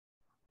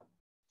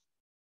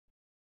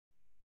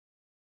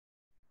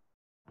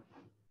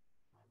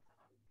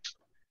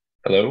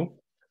Hello.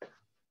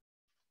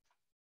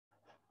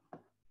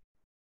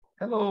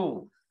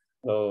 Hello.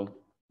 Hello.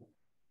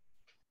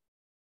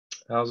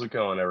 How's it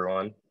going,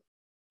 everyone?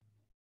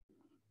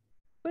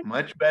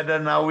 Much better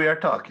now we are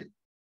talking.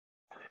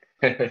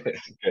 Good.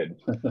 Happy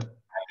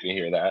to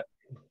hear that.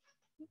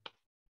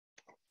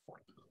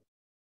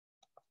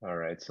 All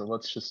right, so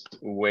let's just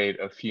wait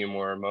a few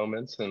more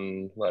moments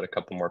and let a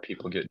couple more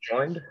people get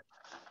joined.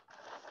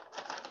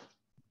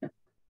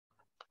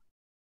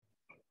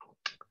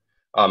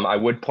 I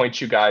would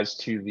point you guys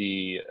to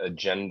the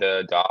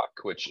agenda doc,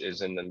 which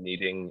is in the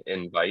meeting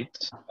invite.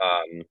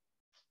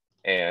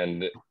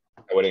 And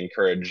I would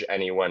encourage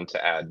anyone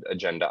to add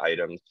agenda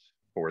items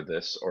for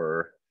this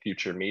or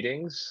future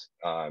meetings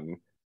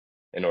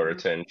in order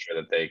to ensure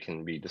that they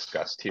can be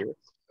discussed here.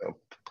 So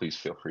please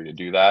feel free to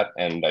do that.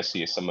 And I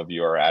see some of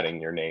you are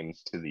adding your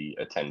names to the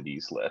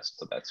attendees list,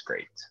 so that's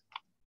great.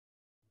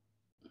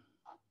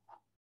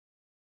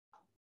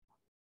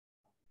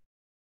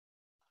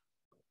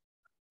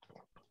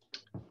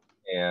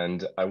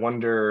 And I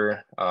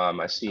wonder,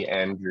 I see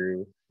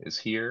Andrew is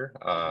here.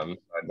 I'd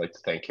like to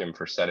thank him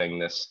for setting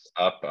this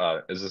up,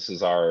 as this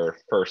is our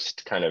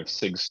first kind of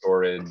SIG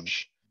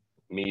storage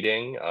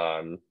meeting.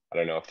 I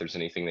don't know if there's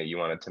anything that you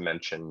wanted to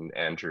mention,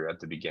 Andrew, at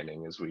the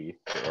beginning as we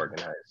get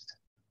organized.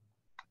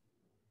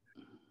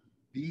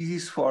 This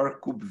is for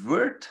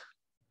KubeVirt?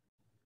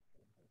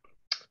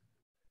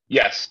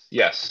 Yes,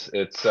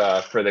 it's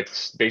for the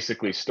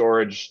basically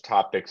storage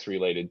topics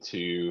related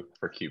to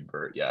for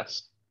KubeVirt,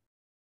 yes.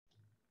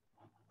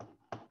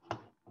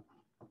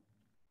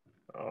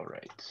 All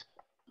right.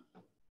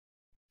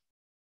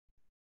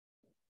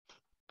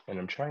 And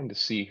I'm trying to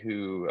see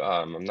who,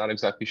 I'm not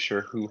exactly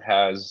sure who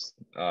has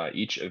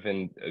each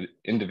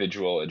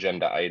individual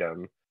agenda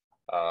item.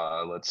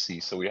 Let's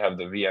see, so we have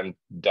the VM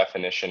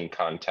definition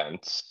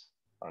contents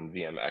on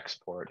VM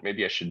export.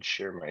 Maybe I should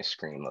share my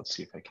screen. Let's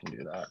see if I can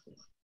do that.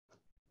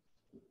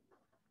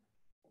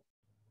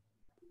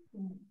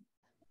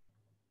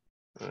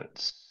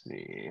 Let's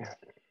see.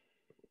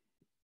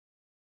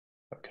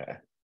 Okay.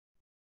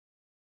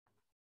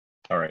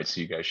 All right,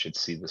 so you guys should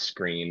see the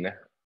screen.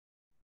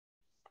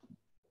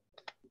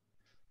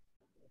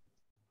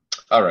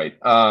 All right.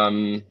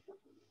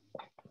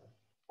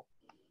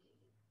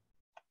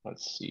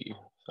 Let's see.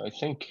 So I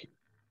think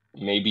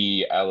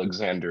maybe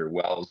Alexander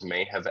Wells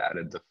may have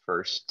added the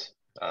first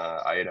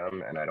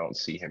item, and I don't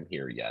see him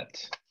here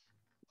yet.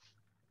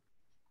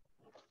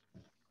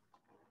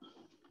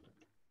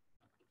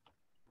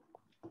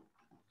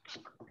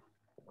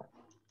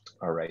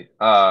 All right.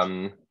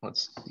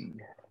 Let's see.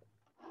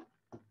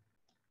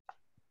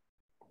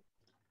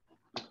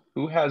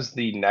 Who has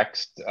the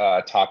next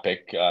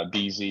topic,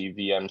 BZ,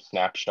 VM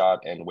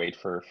snapshot, and wait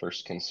for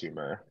first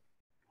consumer?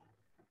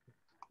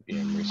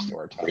 VM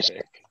restore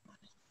topic.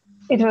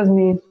 It was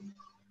me.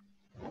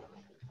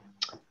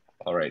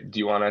 All right. Do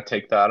you want to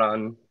take that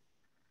on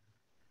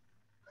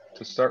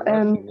to start with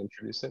and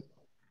introduce it?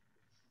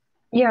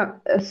 Yeah,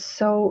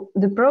 so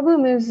the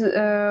problem is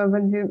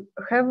when we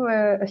have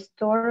a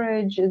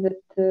storage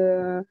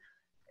that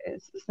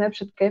is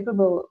snapshot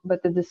capable,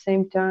 but at the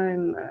same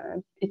time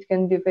it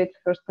can be wait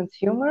first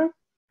consumer.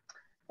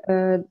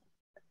 And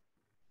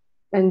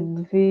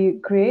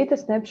we create a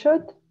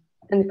snapshot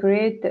and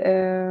create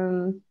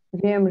VM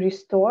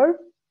restore.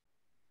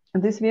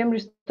 This VM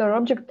restore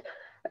object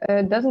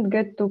doesn't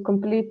get to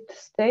complete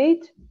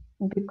state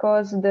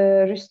because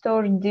the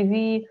restore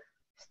DV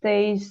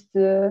stays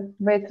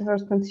wait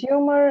first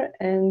consumer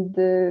and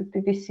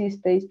PVC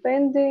stays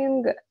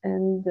pending,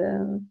 and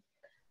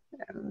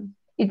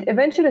it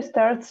eventually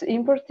starts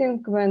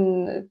importing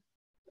when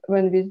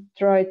we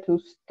try to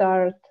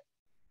start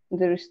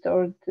the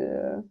restored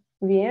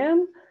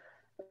VM,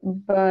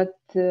 but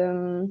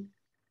I'm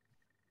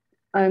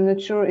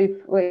not sure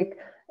if, like,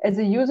 as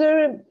a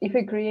user, if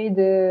I create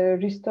the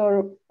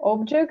restore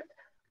object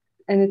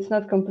and it's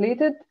not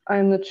completed,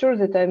 I'm not sure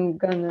that I'm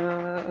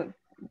gonna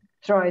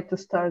try to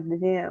start the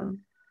VM.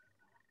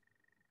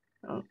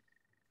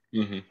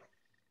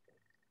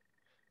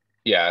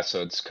 Yeah,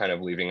 so it's kind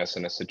of leaving us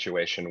in a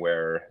situation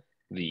where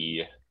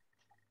the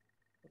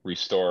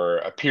restore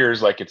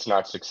appears like it's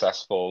not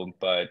successful,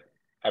 but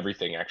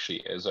everything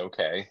actually is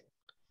okay.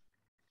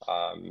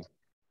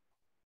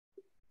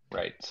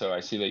 Right, so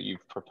I see that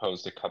you've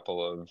proposed a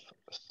couple of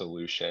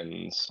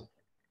solutions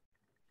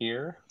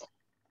here.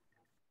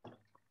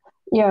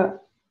 Yeah,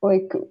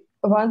 like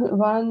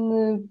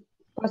one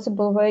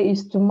possible way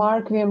is to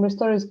mark VM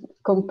restore is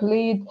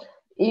complete,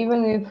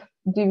 even if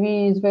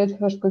DV is wait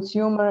first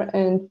consumer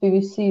and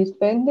PVC is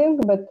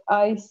pending. But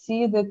I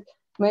see that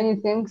many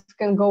things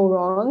can go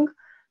wrong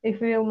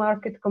if we'll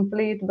mark it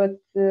complete, but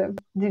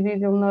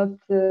DV will not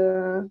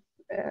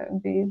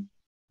be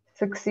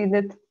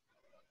succeeded.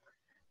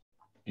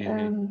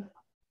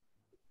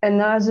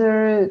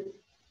 Another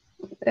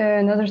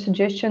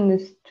suggestion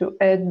is to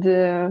add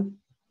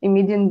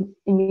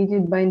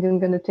immediate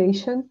binding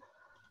annotation.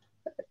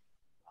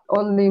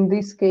 Only in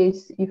this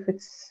case, if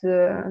it's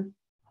a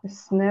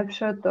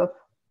snapshot of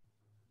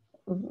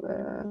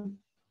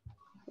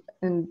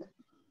and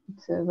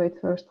It's a wait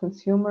first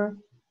consumer.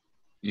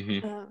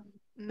 May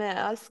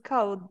I ask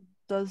how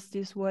does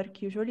this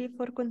work usually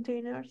for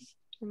containers?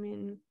 I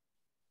mean,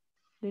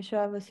 they should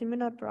have a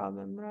similar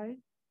problem, right?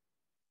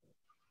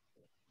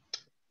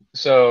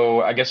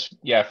 So I guess,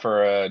 yeah,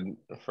 for a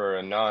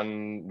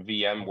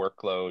non-VM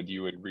workload,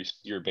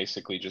 you're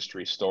basically just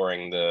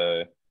restoring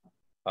the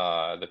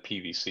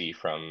PVC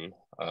from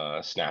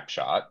a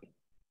snapshot.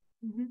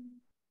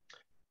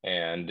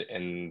 And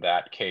in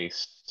that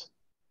case,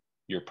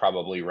 you're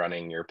probably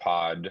running your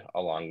pod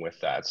along with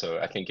that. So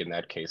I think in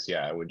that case,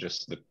 yeah, it would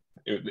just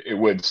it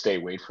would stay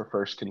wait for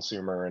first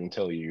consumer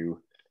until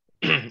you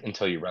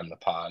until you run the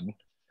pod.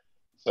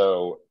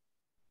 So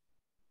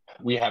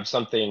we have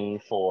something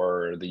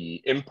for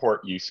the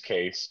import use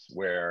case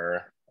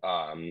where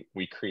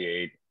we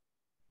create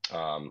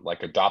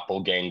like a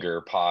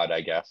doppelganger pod, I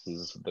guess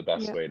is the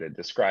best way to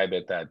describe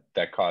it,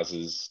 that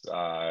causes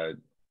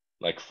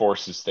like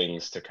forces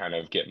things to kind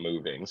of get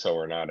moving. So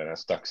we're not in a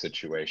stuck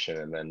situation,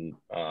 and then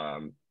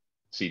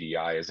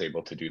CDI is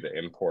able to do the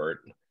import.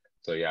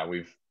 So yeah,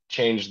 we've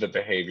changed the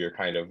behavior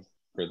kind of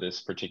for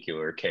this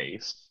particular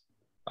case.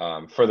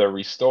 For the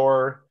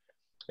restore,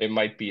 it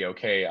might be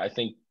okay. I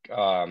think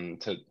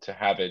to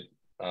have it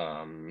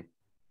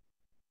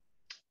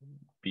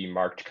be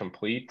marked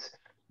complete.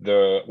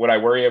 What I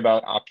worry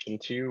about option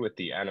 2 with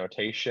the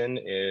annotation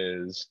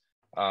is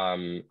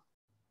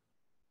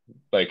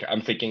like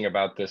I'm thinking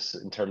about this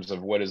in terms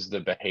of what is the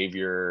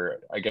behavior.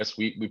 I guess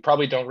we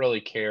probably don't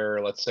really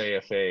care. Let's say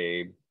if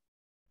a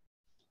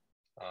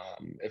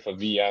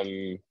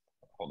VM,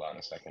 hold on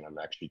a second,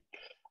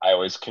 I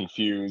always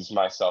confuse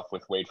myself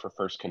with wait for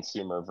first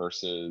consumer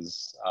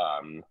versus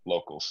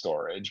local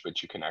storage,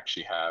 but you can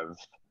actually have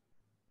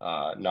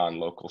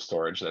non-local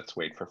storage that's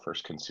wait for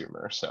first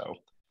consumer. So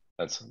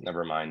that's,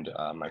 never mind,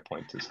 my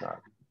point is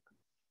not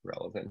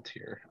relevant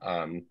here.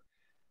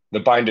 The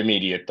bind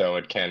immediate, though,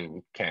 it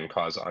can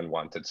cause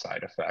unwanted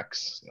side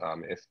effects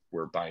if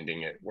we're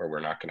binding it where we're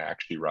not going to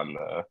actually run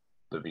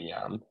the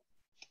VM.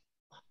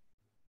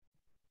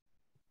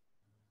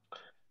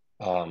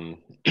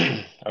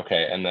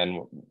 Okay, and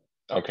then,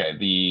 okay,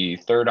 the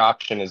third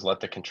option is let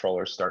the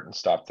controller start and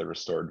stop the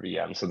restored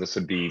VM. So this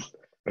would be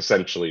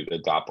essentially the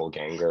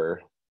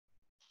doppelganger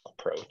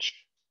approach.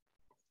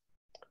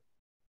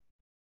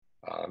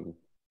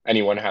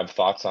 Anyone have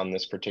thoughts on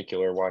this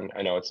particular one?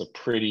 I know it's a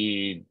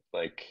pretty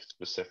like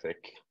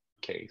specific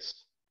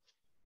case.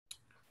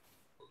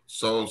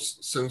 So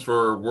since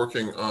we're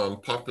working on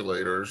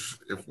populators,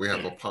 if we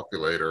have a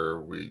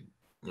populator,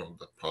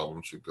 the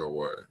problem should go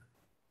away.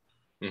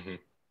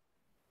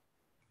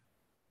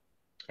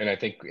 And I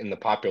think in the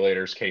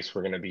populators case,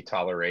 we're going to be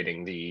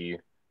tolerating the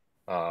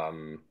how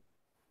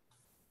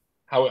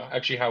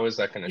is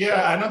that going to show?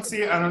 I don't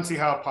see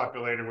how a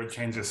populator would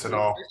change this at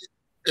all.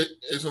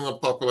 Isn't a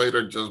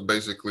populator just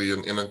basically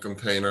an inner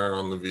container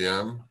on the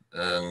VM,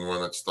 and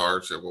when it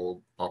starts, it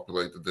will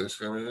populate the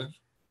disk image?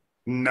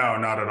 No,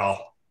 not at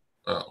all.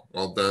 Oh,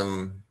 well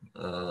then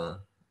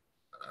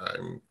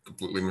I'm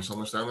completely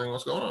misunderstanding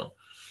what's going on.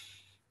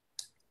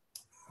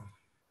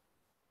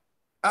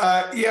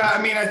 Yeah,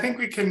 I mean, I think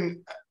we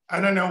can, I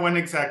don't know when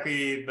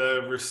exactly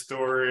the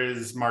restore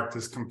is marked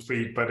as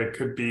complete, but it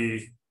could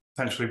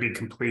potentially be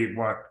complete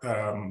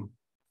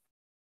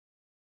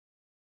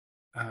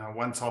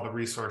once all the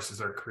resources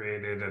are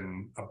created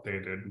and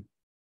updated.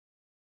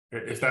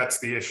 If that's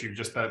the issue,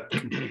 just that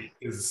complete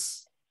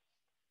is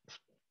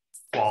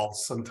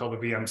false until the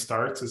VM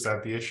starts, is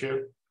that the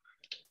issue?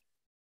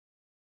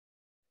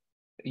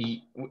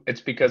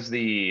 It's because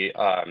the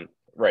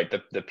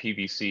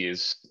PVC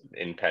is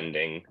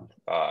impending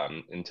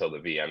until the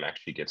VM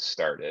actually gets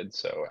started.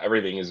 So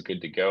everything is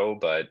good to go,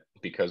 but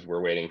because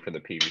we're waiting for the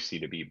PVC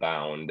to be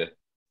bound,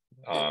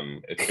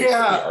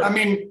 I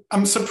mean,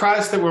 I'm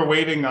surprised that we're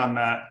waiting on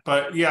that,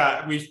 but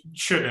yeah, we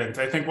shouldn't.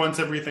 I think once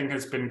everything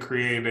has been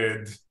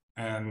created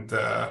and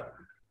the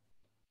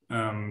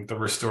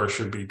restore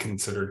should be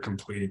considered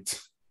complete.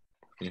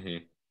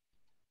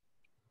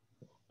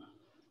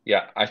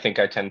 Yeah, I think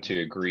I tend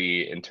to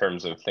agree in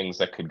terms of things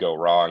that could go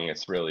wrong.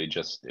 It's really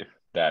just if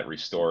that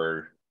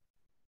restore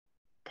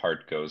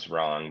part goes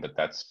wrong, but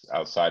that's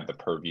outside the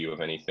purview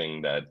of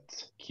anything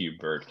that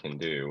KubeVirt can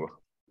do.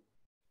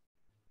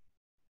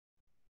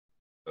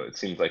 So it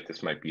seems like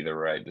this might be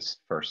this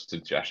first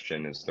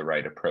suggestion is the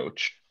right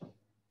approach.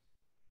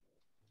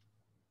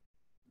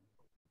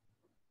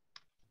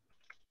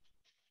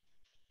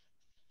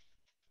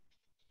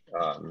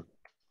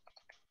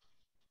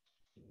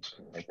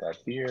 Like that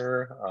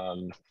here.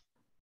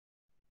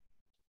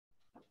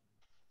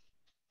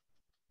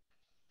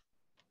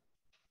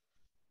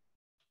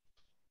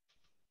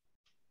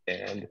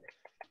 And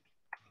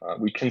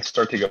we can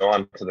start to go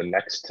on to the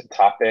next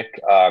topic.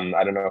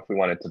 I don't know if we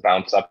wanted to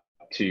bounce up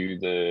to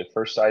the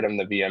first item,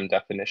 the VM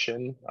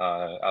definition.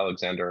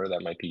 Alexander,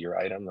 that might be your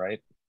item,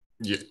 right?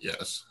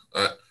 Yes.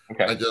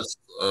 Okay. I just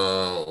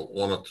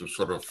wanted to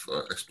sort of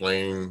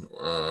explain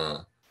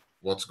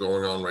what's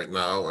going on right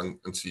now and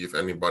see if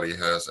anybody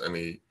has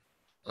any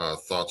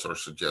thoughts or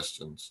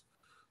suggestions.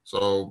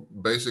 So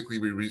basically,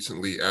 we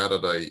recently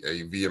added a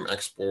VM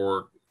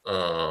export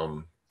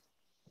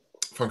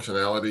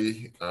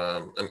functionality,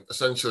 and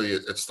essentially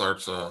it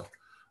starts a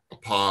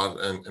pod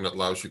and it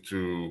allows you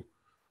to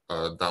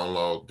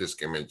download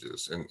disk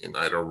images in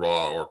either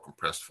raw or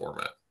compressed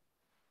format.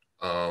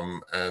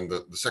 And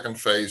the second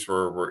phase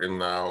we're in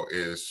now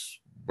is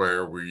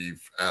where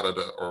we've added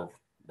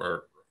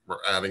we're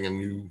adding a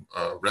new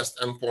REST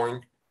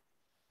endpoint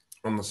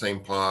on the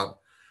same pod,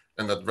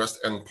 and that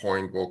REST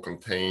endpoint will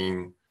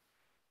contain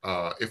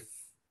if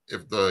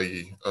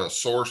the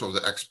source of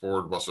the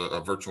export was a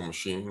virtual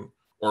machine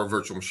or a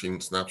virtual machine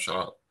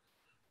snapshot,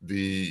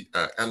 the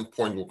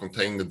endpoint will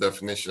contain the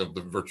definition of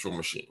the virtual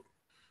machine.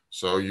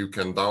 So you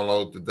can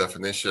download the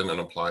definition and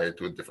apply it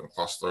to a different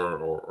cluster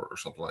or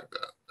something like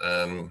that.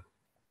 And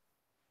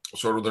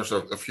sort of there's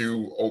a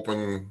few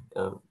open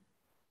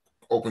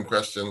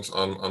questions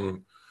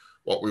on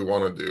what we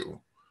want to do.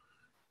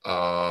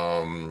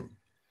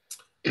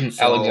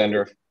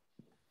 Alexander,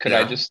 could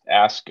I just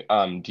ask,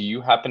 do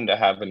you happen to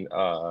have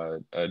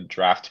a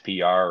draft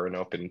PR or an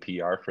open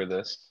PR for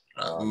this?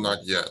 Not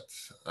yet.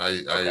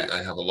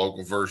 I have a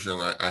local version.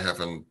 I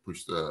haven't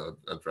pushed a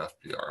draft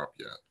PR up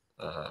yet.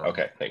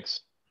 Okay,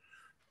 thanks.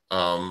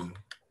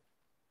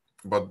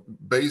 But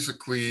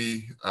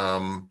basically,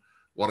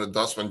 what it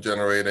does when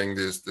generating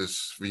this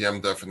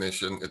VM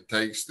definition, it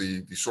takes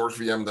the source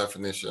VM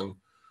definition,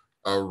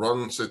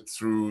 runs it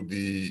through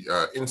the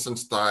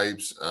instance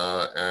types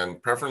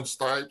and preference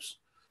types,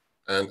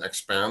 and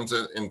expands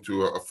it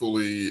into a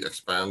fully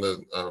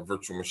expanded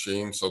virtual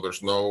machine. So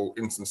there's no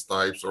instance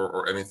types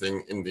or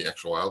anything in the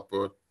actual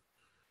output.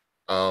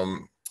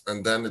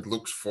 And then it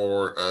looks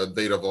for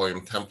data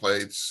volume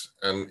templates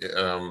and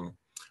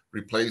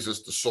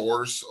replaces the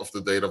source of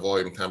the data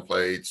volume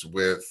templates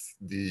with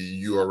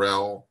the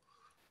URL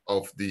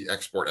of the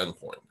export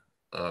endpoint.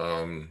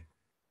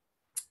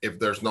 If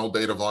there's no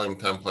data volume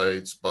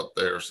templates, but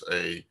there's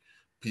a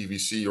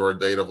PVC or a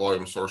data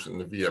volume source in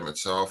the VM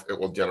itself, it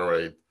will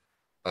generate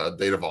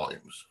data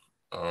volumes.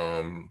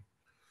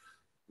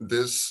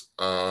 This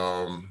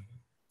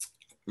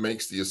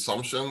makes the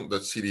assumption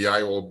that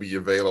CDI will be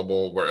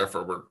available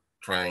wherever we're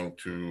trying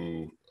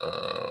to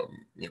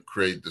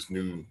create this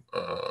new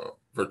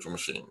virtual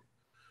machine.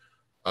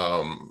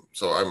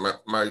 So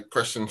my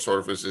question sort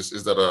of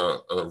is that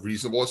a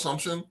reasonable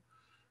assumption?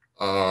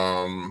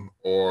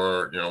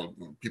 Or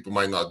people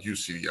might not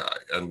use CDI,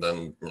 and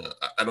then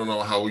I don't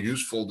know how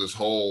useful this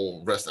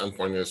whole REST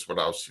endpoint is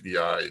without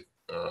CDI.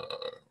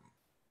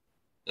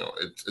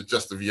 It's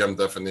just a VM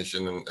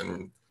definition,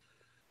 and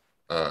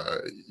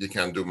you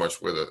can't do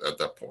much with it at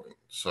that point.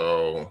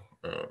 So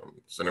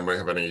does anybody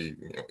have any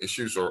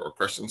issues or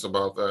questions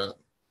about that?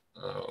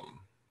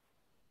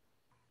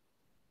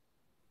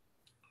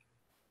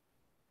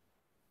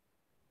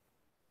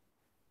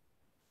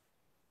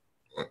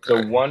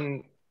 Okay. So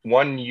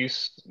one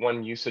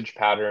usage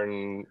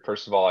pattern,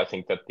 first of all, I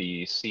think that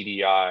the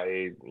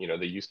CDI,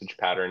 the usage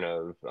pattern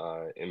of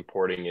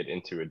importing it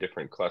into a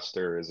different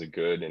cluster is a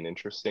good and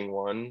interesting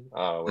one,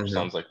 which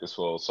sounds like this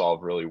will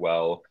solve really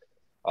well.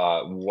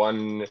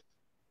 One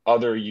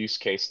other use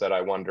case that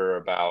I wonder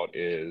about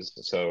is,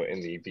 so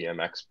in the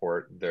VM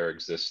export, there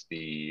exists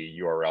the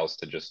URLs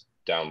to just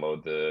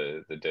download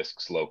the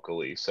disks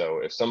locally. So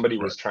if somebody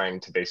was trying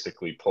to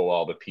basically pull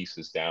all the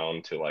pieces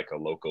down to like a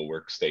local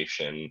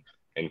workstation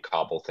and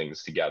cobble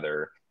things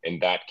together, in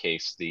that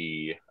case,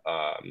 the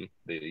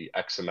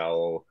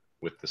XML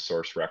with the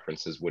source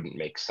references wouldn't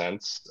make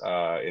sense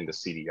in the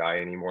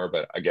CDI anymore.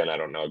 But again, I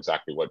don't know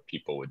exactly what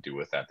people would do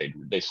with that.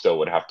 They still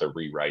would have to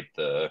rewrite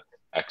the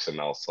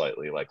XML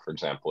slightly, like for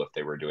example, if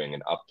they were doing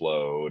an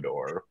upload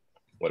or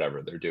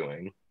whatever they're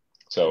doing.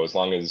 So as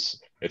long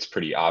as it's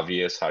pretty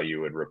obvious how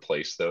you would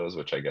replace those,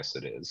 which I guess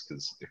it is,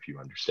 because if you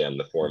understand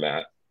the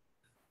format.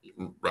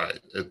 Right,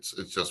 it's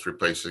just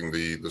replacing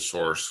the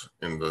source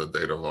in the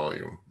data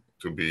volume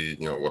to be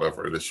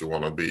whatever it is you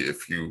want to be.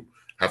 If you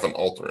have an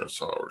alternate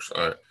source,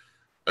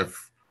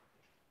 I've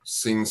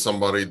seen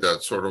somebody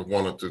that sort of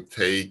wanted to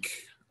take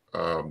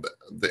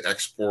the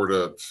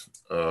exported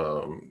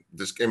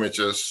disk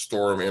images,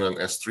 store them in an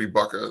S3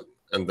 bucket,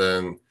 and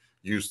then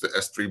use the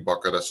S3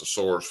 bucket as a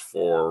source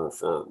for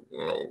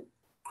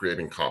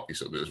creating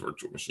copies of this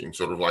virtual machine,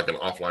 sort of like an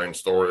offline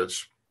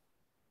storage,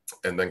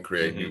 and then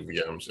create new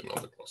VMs in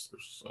other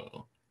clusters.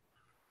 So.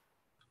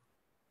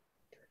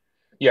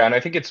 Yeah, and I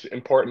think it's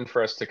important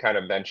for us to kind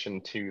of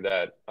mention too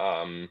that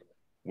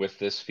with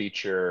this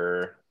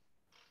feature,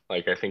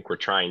 like I think we're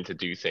trying to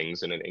do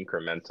things in an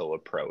incremental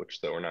approach.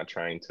 So we're not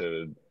trying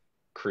to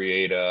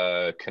create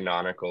a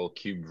canonical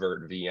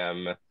KubeVirt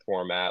VM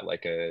format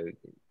like a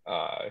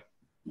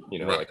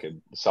like a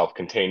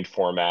self-contained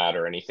format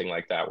or anything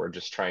like that. We're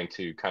just trying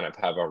to kind of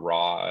have a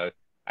raw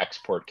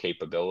export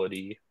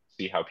capability,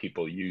 see how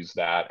people use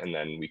that, and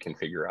then we can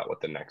figure out what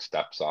the next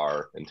steps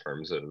are in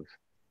terms of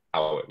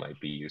how it might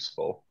be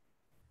useful.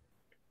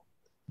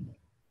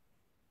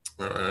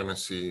 All right, I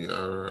see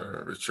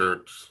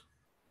Richard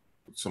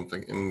put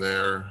something in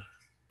there.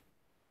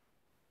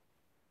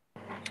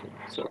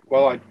 So,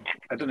 well,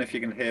 I don't know if you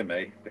can hear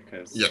me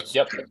because. Yes.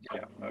 Yep.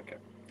 Yeah. Okay.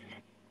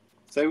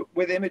 So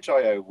with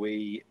Image.io,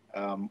 we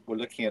were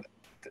looking at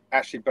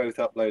actually both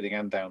uploading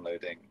and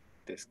downloading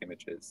disk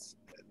images.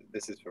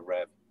 This is for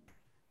Rev.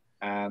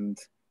 And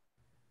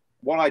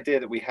one idea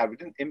that we had, we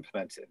didn't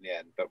implement it in the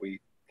end, but we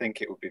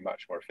think it would be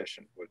much more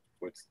efficient, would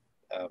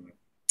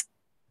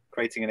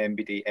creating an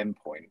MBD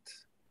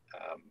endpoint,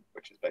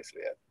 which is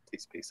basically a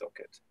TCP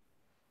socket,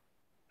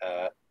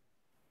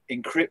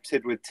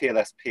 encrypted with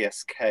TLS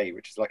PSK,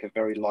 which is like a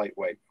very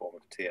lightweight form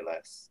of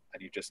TLS,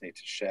 and you just need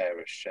to share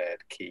a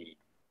shared key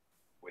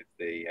with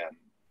the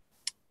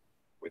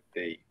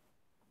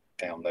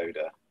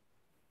downloader.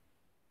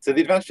 So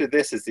the advantage of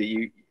this is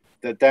that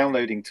the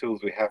downloading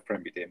tools we have for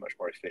MBD are much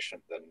more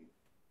efficient than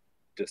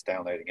just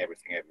downloading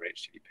everything over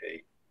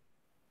HTTP.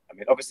 I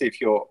mean, obviously, if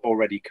you're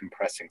already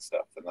compressing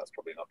stuff, then that's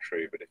probably not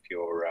true. But if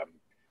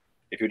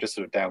you're just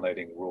sort of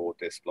downloading raw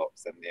disk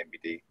blocks, then the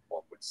MBD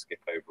one would skip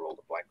over all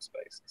the blank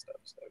space and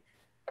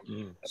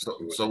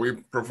stuff. So we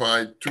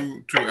provide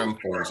two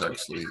endpoints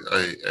actually,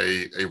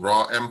 a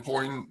raw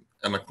endpoint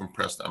and a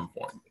compressed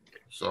endpoint.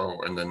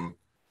 So and then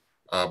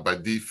by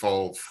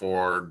default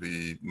for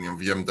the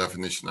VM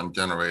definition I'm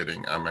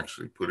generating, I'm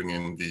actually putting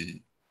in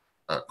the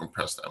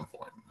compressed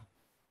endpoint.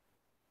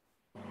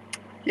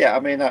 Yeah, I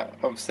mean,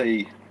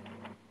 obviously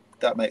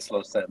that makes a lot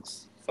of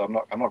sense. So I'm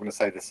not going to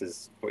say this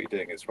is what you're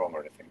doing is wrong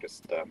or anything.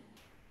 Just that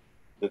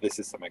this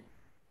is something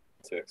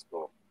to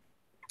explore.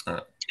 All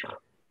right.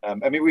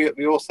 I mean,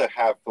 we also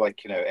have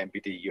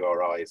MBD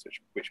URIs,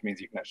 which means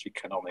you can actually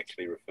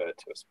canonically refer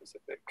to a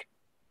specific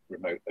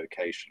remote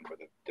location with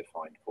a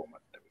defined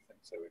format and everything.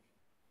 So we've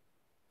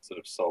sort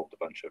of solved a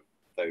bunch of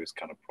those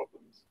kind of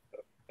problems.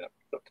 But, yeah,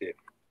 up to you.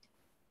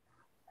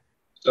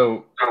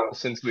 So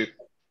since we've,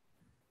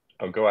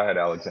 go ahead,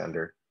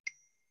 Alexander.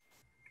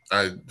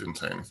 I didn't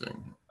say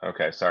anything.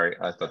 Okay, sorry.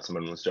 I thought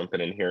someone was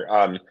jumping in here.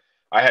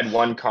 I had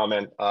one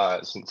comment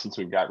since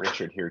we've got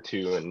Richard here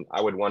too, and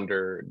I would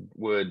wonder,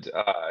 would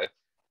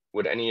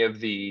any of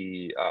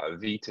the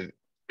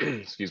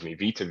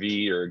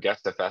V2V or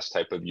GuestFS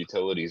type of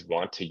utilities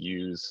want to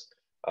use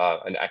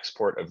an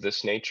export of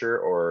this nature,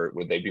 or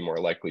would they be more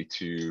likely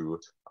to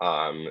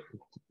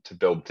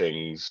build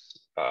things,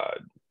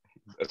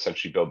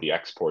 essentially build the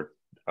export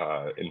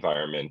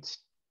environment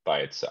by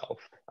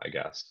itself, I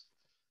guess,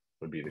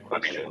 would be the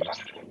question.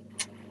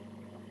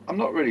 I'm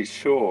not really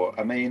sure.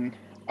 I mean,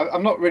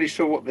 I'm not really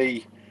sure what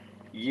the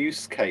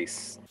use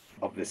case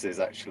of this is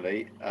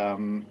actually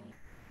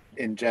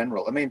in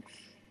general. I mean,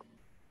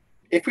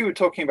 if we were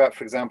talking about,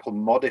 for example,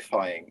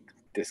 modifying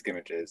disk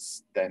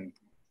images, then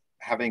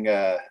having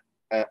an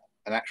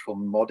actual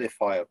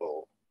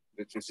modifiable,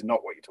 which is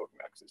not what you're talking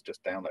about because it's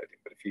just downloading.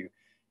 But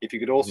if you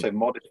could also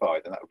modify,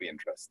 then that would be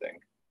interesting,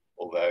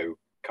 although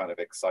kind of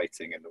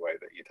exciting in the way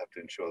that you'd have to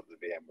ensure that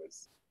the VM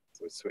was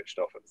switched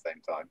off at the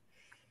same time.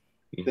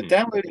 The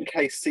downloading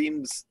case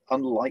seems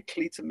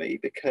unlikely to me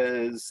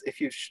because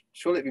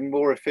surely it'd be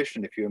more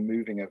efficient if you were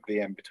moving a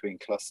VM between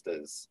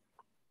clusters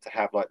to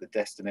have like the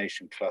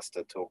destination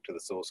cluster talk to the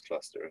source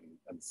cluster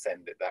and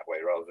send it that way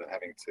rather than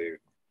having to,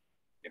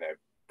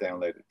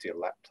 download it to your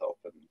laptop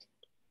and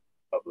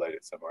upload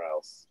it somewhere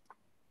else.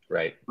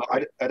 Right.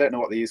 But I don't know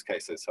what the use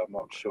case is, so I'm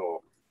not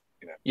sure.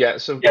 Yeah.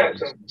 So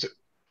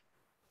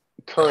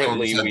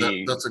currently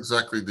that's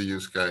exactly the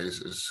use case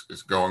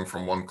is going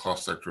from one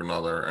cluster to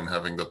another and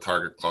having the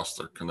target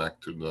cluster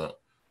connect to the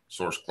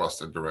source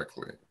cluster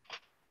directly.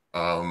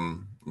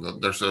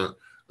 There's a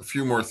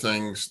few more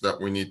things that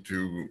we need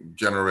to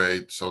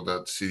generate so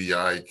that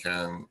CDI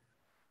can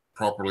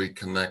properly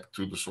connect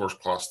to the source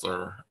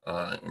cluster,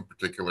 in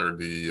particular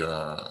the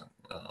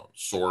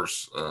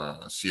source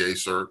CA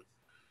cert,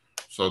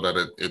 so that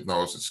it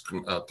knows it's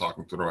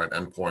talking to the right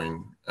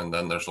endpoint. And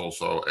then there's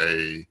also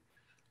a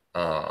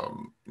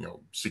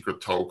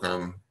secret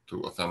token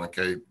to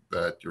authenticate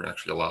that you're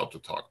actually allowed to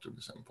talk to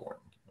this endpoint.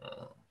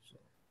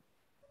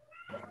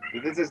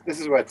 This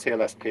is where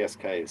TLS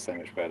PSK is so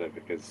much better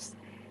because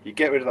you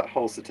get rid of that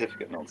whole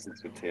certificate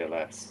nonsense with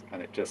TLS,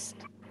 and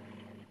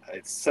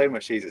it's so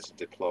much easier to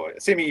deploy.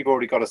 Assuming you've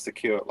already got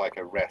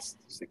a REST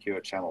secure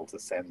channel to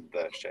send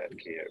the shared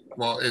key over.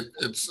 Well,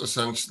 it's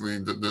essentially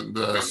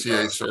the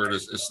CA cert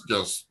is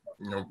just,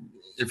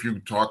 if you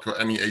talk to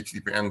any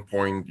HTTP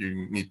endpoint,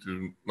 you need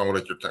to know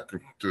that you're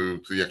talking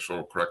to the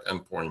actual correct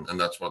endpoint, and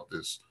that's what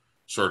this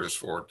cert is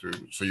for.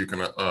 So you can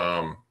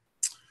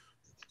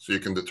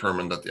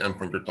determine that the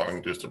endpoint you're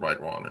talking to is the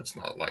right one. It's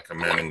not like a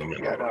man in the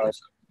middle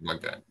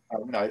like that.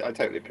 No, I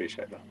totally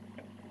appreciate that.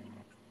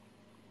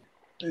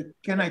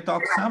 Can I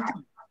talk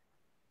something?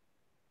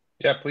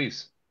 Yeah,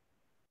 please.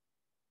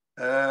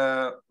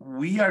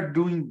 We are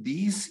doing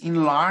this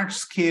in large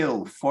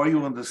scale. For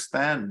you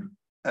understand,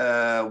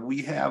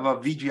 we have a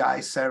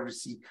VGI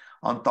service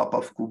on top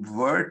of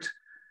KubeVirt,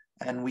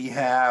 and we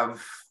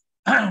have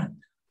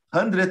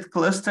 100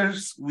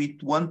 clusters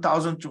with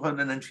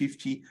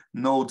 1,250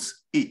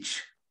 nodes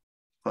each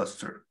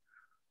cluster.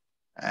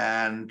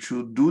 And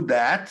to do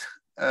that,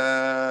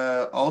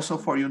 also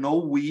for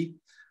we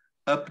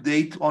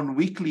update on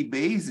weekly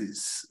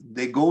basis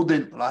the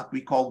golden, what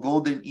we call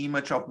golden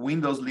image of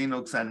Windows,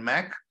 Linux, and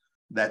Mac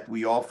that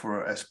we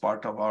offer as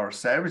part of our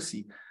service,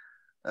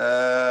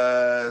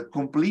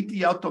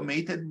 completely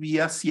automated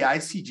via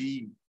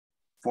CI/CD,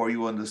 for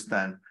you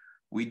understand.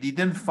 We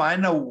didn't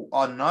find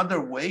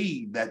another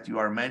way that you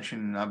are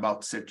mentioning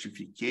about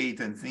certificate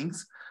and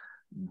things.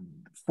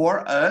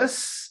 For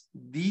us,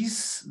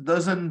 this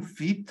doesn't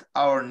fit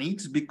our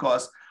needs,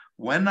 because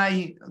when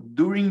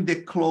during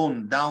the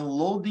clone,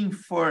 downloading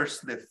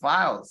first the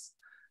files,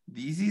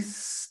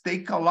 this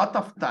take a lot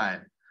of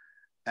time.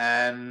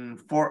 And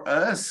for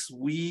us,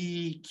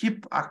 we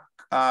keep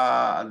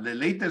the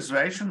latest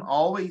version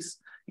always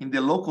in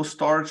the local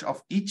storage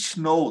of each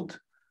node,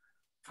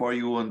 for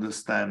you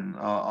understand,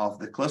 of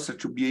the cluster,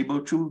 to be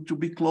able to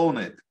be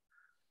cloned.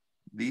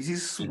 This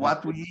is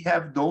what we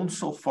have done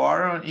so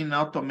far in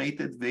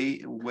automated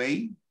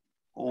way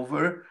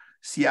over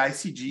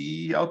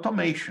CI/CD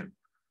automation.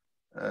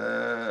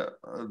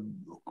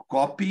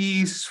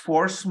 Copies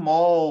for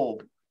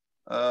small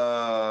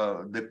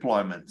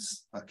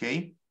deployments,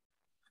 okay?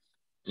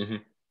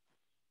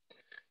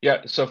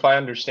 Yeah, so if I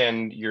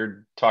understand,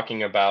 you're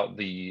talking about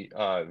the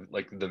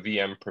like the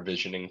VM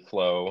provisioning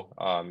flow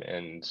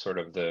and sort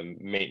of the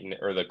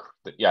maintenance, or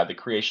the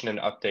creation and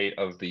update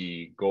of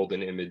the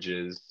golden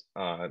images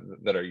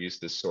that are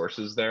used as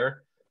sources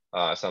there.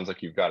 Sounds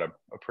like you've got a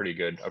pretty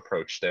good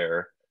approach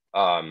there.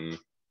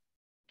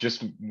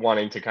 Just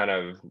wanting to kind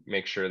of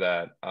make sure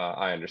that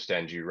I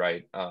understand you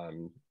right,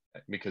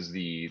 because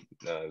the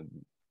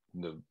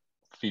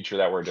feature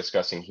that we're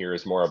discussing here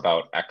is more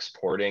about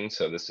exporting.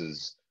 So this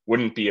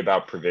wouldn't be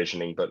about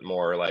provisioning, but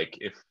more like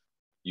if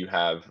you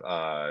have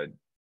a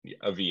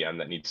VM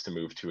that needs to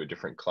move to a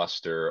different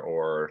cluster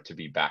or to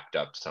be backed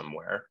up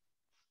somewhere.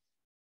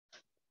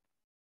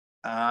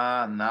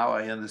 Now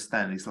I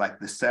understand. It's like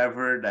the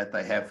server that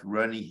I have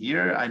running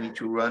here, I need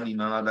to run in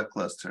another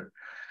cluster.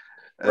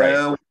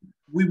 Right.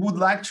 We would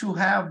like to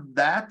have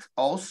that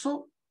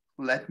also.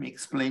 Let me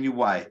explain you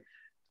why.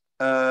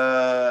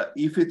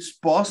 If it's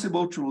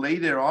possible to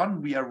later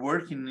on, we are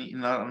working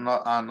in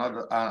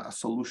another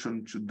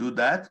solution to do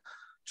that,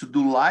 to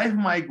do live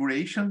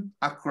migration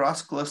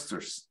across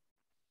clusters.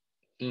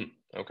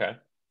 Okay.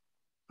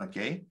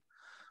 Okay.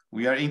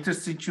 We are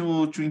interested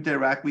to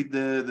interact with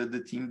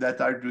the team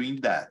that are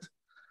doing that.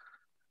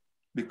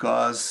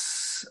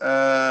 Because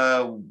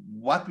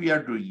what we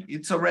are doing,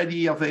 it's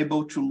already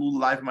available to do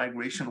live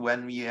migration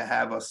when we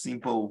have a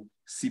simple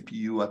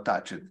CPU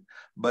attached.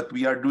 But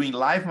we are doing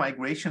live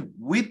migration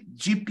with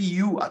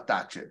GPU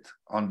attached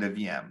on the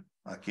VM,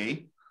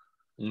 okay?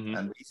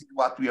 And this is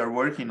what we are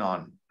working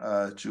on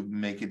to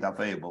make it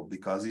available,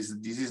 because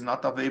this is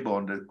not available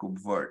on the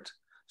KubeVirt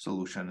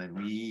solution, and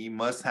we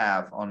must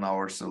have on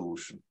our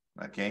solution,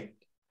 okay?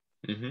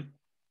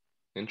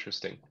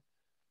 Interesting.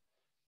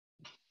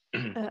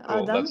 Cool.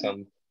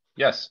 Adam,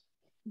 yes.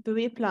 do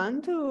we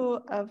plan to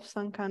have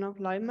some kind of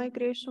live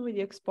migration with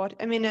the export?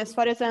 I mean, as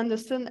far as I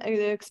understand,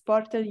 the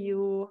exporter,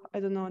 I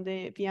don't know,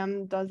 the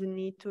VM doesn't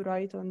need to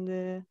write on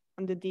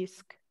the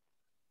disk.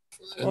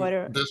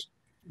 Or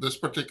this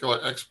particular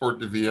export,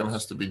 the VM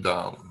has to be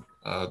down.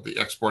 The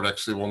export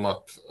actually will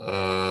not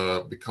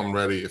become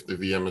ready if the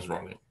VM is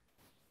running.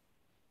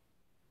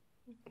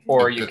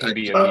 Or you can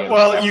be a VM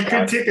well, snapshot. you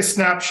could take a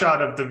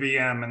snapshot of the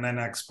VM and then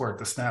export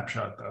the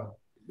snapshot, though.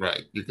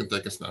 Right, you can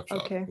take a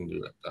snapshot and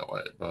do it that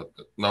way, but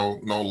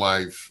no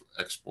live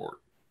export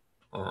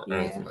or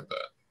anything like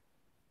that.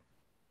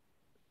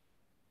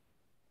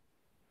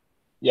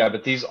 Yeah,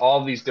 but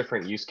all these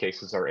different use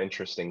cases are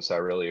interesting, so I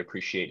really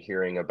appreciate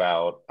hearing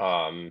about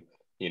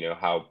you know,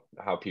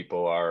 how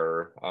people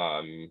are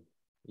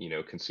you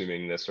know,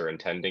 consuming this or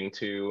intending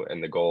to,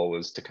 and the goal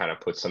was to kind of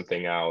put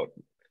something out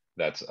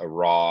that's a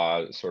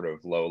raw sort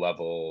of low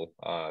level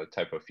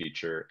type of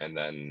feature, and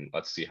then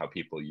let's see how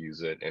people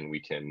use it, and we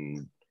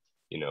can,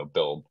 you know,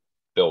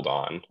 build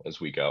on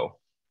as we go.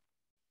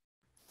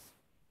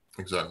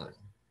 Exactly.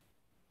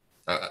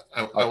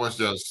 I was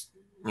just,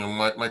 you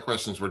know, my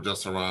questions were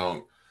just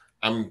around,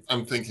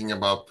 I'm thinking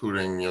about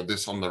putting, you know,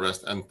 this on the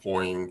REST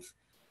endpoint.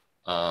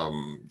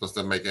 Does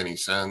that make any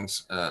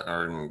sense?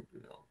 Or,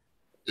 you know,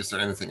 is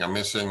there anything I'm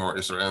missing, or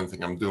is there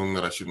anything I'm doing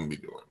that I shouldn't be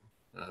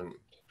doing?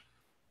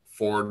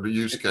 For the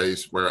use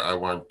case where I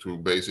want to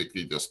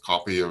basically just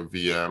copy a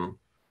VM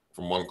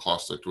from one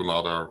cluster to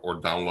another,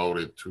 or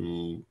download it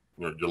to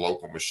your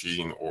local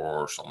machine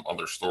or some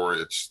other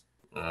storage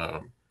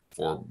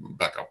for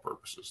backup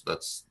purposes,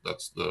 that's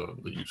the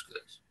use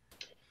case.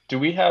 Do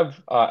we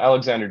have,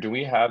 Alexander, do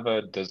we have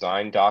a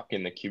design doc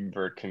in the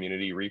KubeVirt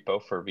community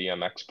repo for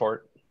VM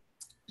export?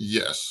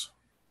 Yes.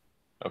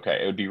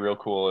 Okay, it would be real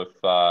cool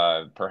if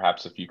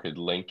perhaps if you could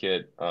link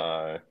it,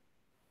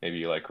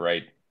 maybe like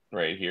right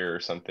here or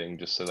something,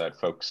 just so that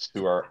folks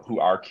who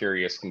are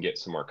curious can get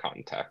some more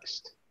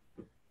context.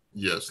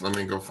 Yes, let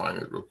me go find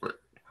it real quick.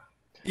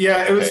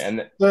 Yeah, it was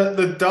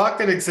the doc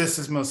that exists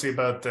is mostly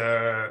about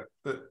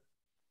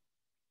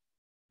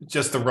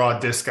just the raw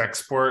disk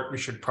export. We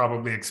should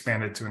probably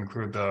expand it to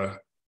include the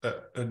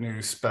a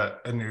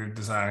new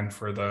design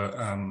for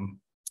the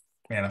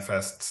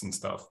manifests and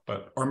stuff,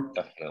 but or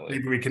Definitely.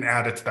 maybe we can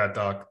add it to that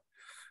doc.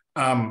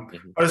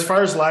 But as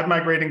far as live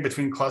migrating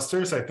between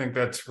clusters, I think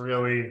that's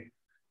really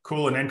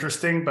cool and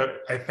interesting. But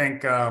I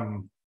think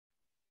the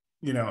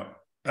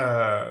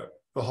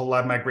whole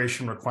live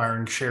migration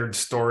requiring shared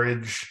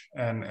storage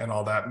and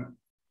all that,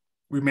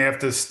 we may have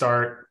to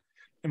start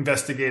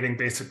investigating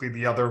basically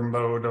the other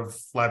mode of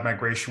live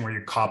migration where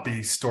you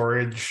copy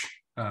storage.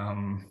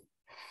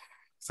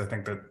 So I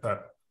think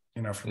that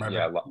for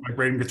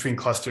migrating between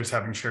clusters,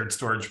 having shared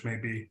storage may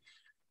be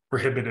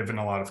prohibitive in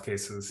a lot of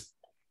cases.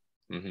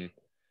 Mm-hmm.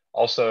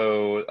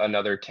 Also,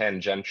 another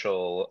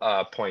tangential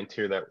point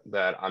here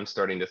that I'm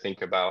starting to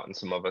think about, and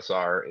some of us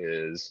are,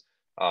 is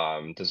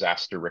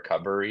disaster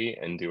recovery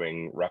and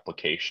doing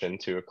replication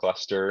to a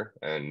cluster.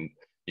 And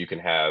you can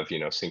have,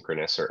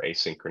 synchronous or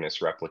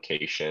asynchronous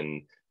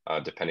replication,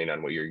 depending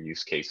on what your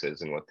use case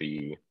is and what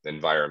the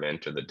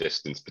environment or the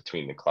distance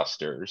between the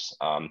clusters.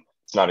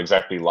 It's not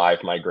exactly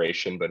live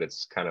migration, but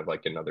it's kind of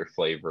like another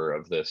flavor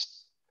of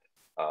this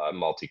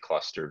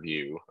multi-cluster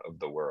view of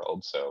the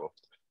world. So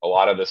a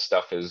lot of this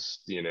stuff is,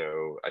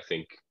 I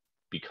think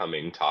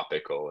becoming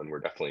topical, and we're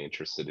definitely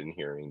interested in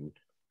hearing.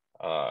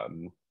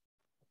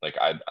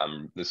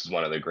 This is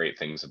one of the great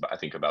things I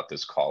think about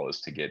this call,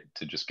 is to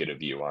just get a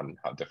view on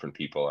how different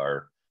people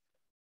are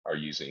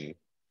using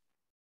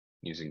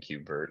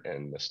KubeVirt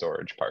and the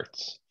storage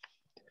parts.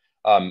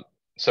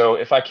 So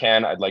if I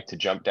can, I'd like to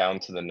jump down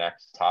to the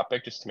next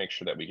topic just to make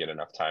sure that we get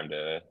enough time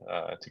to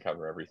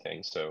cover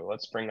everything. So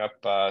let's bring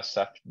up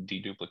Ceph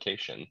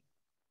deduplication.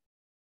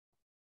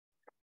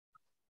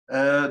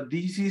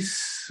 This is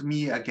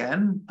me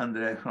again,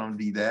 Andre from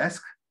the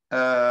desk.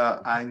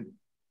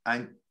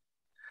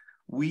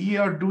 We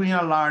are doing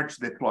a large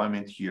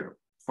deployment here.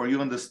 For you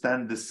to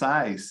understand, the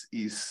size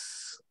is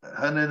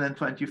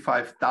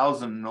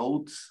 125,000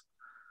 nodes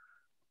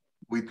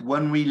with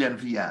 1 million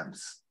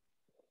VMs.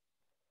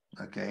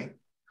 Okay.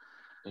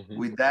 Mm-hmm.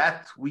 With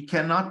that, we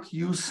cannot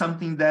use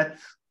something that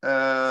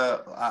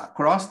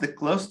across the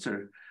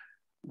cluster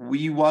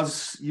we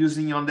was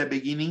using on the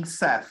beginning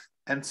Ceph,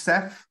 and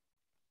Ceph.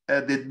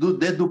 The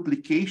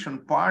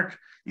deduplication part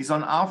is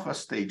on alpha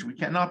stage. We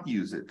cannot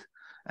use it.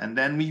 And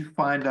then we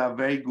find a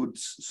very good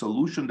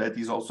solution that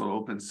is also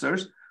open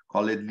source,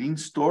 called it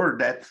LeanStore,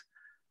 that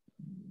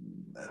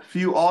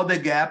fill all the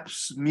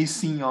gaps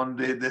missing on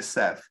the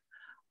Ceph.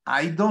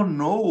 I don't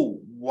know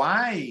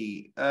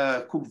why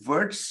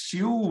KubeVirt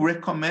still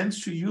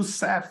recommends to use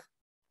Ceph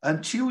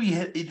until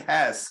it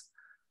has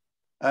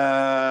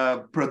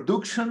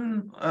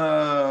production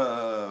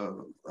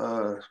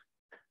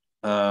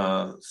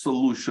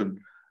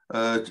solution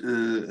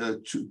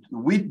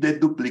with the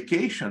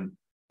duplication.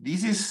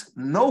 This is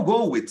no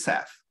go with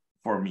Ceph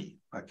for me,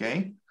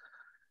 okay?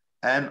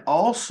 And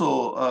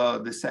also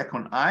the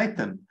second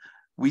item,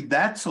 with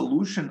that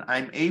solution,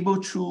 I'm able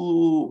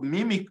to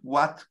mimic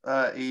what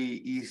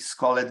is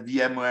called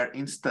VMware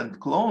Instant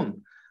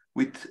Clone,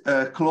 with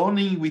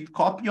cloning with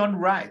copy on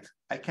write.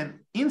 I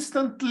can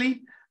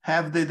instantly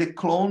have the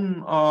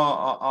clone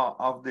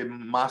of the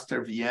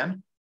master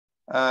VM.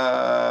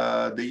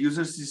 The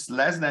users is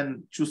less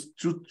than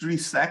 2-3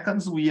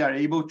 seconds. We are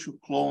able to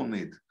clone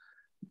it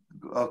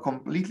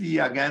completely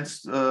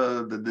against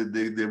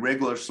the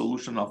regular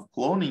solution of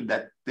cloning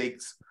that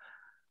takes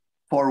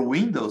for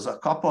Windows a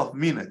couple of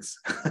minutes.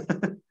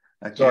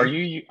 Okay. So are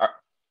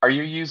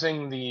you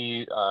using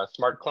the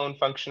smart clone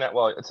function?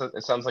 Well,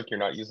 it sounds like you're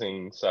not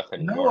using Ceph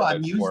anymore. No,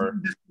 I'm using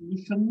the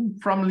solution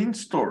from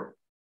LeanStore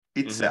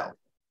itself.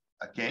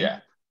 Mm-hmm. Okay. Yeah.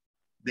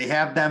 They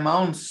have their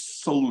own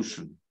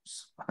solution.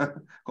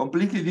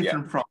 Completely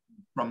different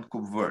from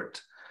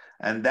KubeVirt,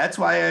 and that's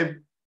why I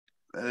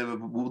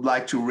would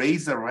like to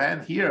raise a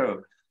hand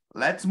here.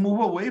 Let's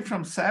move away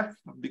from Ceph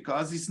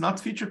because it's not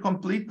feature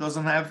complete,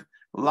 doesn't have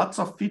lots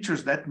of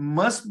features that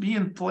must be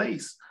in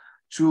place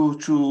to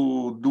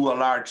do a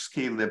large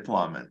scale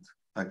deployment.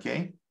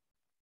 Okay.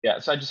 Yeah,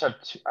 so I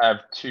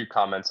have two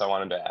comments I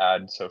wanted to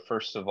add. So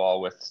first of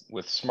all,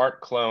 with smart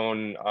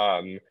clone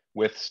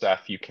with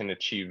Ceph, you can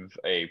achieve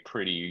a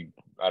pretty,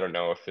 I don't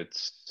know if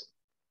it's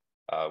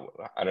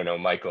I don't know,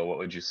 Michael, what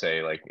would you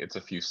say? Like, it's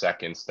a few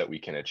seconds that we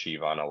can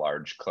achieve on a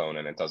large clone,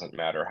 and it doesn't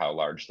matter how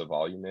large the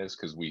volume is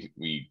because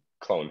we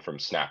clone from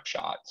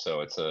snapshot.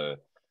 So it's an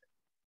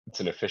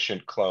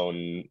efficient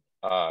clone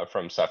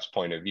from Ceph's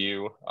point of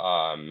view.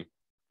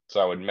 So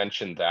I would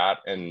mention that.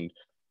 And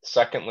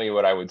secondly,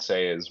 what I would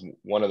say is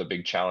one of the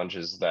big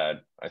challenges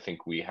that I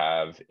think we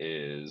have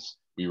is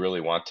we really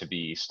want to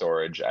be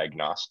storage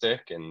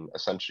agnostic, and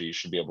essentially you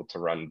should be able to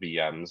run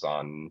VMs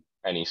on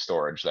any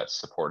storage that's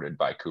supported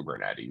by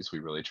Kubernetes. We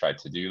really tried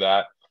to do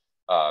that.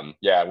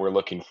 Yeah, we're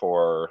looking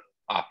for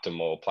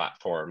optimal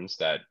platforms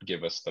that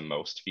give us the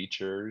most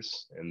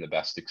features and the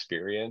best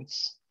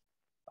experience.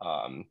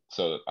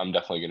 So I'm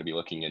definitely going to be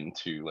looking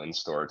into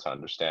LeanStore to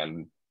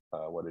understand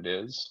what it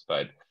is,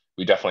 but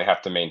we definitely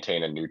have to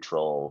maintain a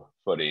neutral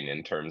footing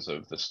in terms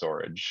of the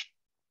storage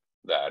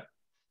that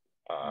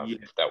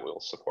that we'll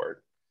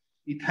support.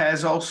 it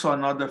has also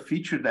another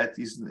feature that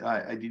is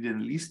I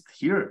didn't list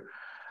here.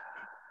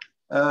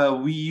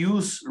 We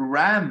use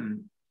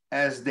RAM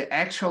as the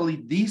actually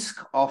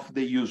disk of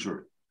the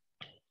user,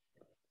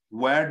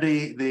 where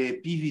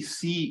the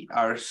PVC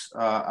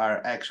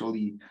are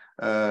actually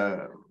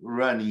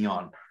running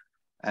on.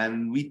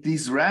 And with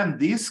this RAM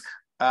disk,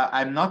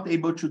 I'm not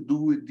able to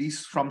do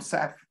this from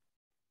Ceph.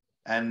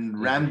 And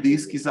RAM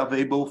disk is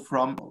available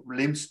from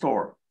LIM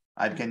store.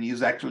 I can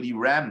use actually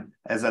RAM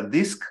as a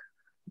disk.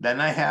 Then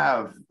I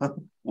have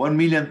 1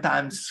 million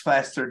times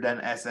faster than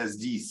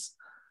SSDs,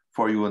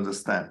 for you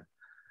understand.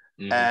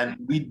 And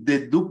with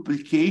the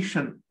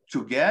duplication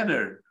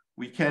together,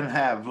 we can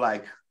have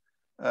like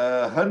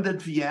 100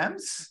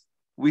 VMs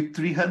with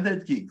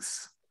 300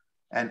 gigs.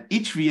 And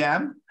each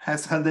VM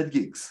has 100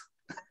 gigs,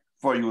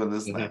 for you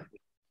understand.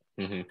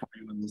 For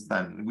you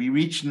understand. We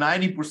reach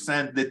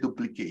 90%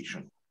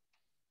 deduplication.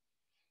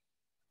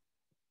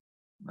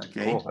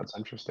 Okay. Cool, that's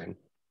interesting.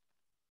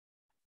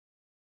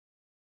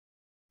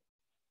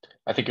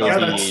 I think it would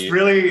be... that's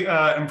really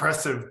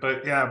impressive.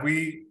 But yeah,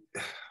 we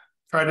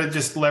try to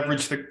just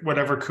leverage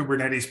whatever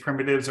Kubernetes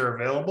primitives are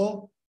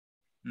available.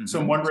 So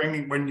I'm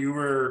wondering, when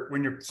your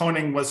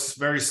cloning was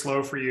very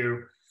slow for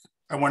you,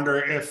 I wonder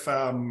if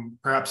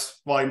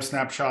perhaps volume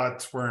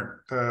snapshots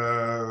weren't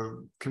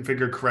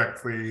configured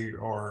correctly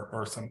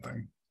or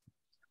something.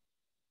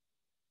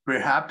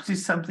 Perhaps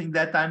it's something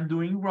that I'm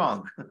doing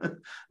wrong.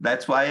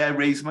 That's why I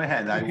raised my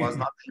hand. I was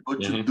not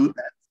able to do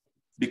that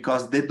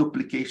because the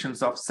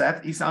duplications of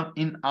Ceph is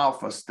in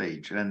alpha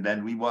stage, and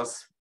then we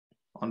was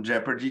on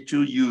jeopardy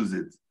to use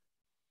it,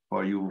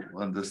 for you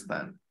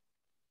understand.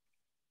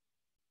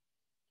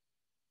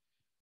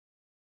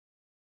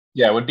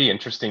 Yeah, it would be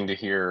interesting to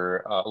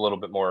hear a little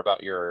bit more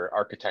about your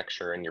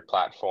architecture and your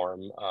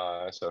platform.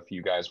 So if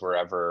you guys were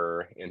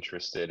ever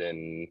interested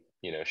in,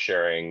 you know,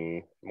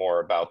 sharing more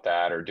about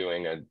that or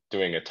doing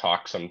a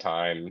talk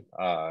sometime,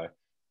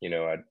 you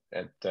know,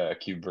 at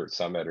KubeVirt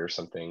Summit or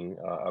something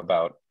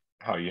about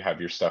how you have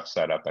your stuff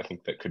set up, I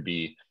think that could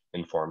be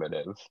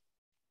informative.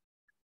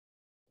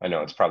 I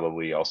know it's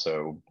probably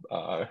also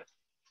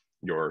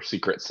your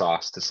secret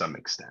sauce to some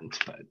extent,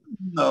 but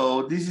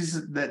no, this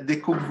is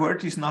the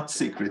KubeVirt is not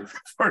secret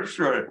for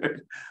sure.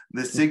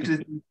 The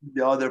secret is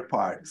the other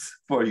parts,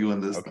 for you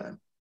understand.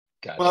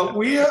 Okay.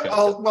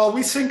 Gotcha. Well,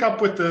 we sync up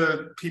with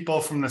the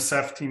people from the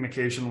Ceph team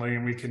occasionally,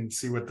 and we can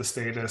see what the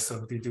status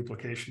of the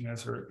duplication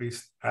is, or at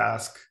least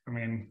ask. I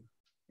mean,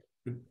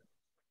 we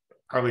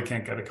probably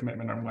can't get a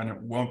commitment on when it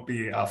won't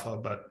be alpha,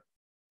 but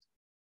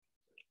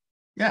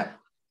yeah,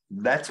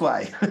 that's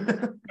why.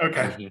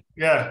 Okay.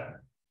 Yeah.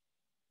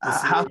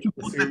 How to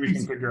put the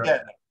pieces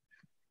together.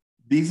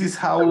 This is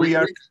how we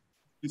are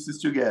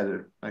pieces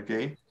together,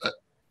 okay?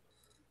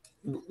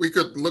 We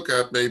could look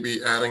at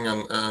maybe adding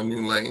a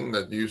new lane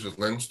that uses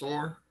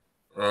LinStore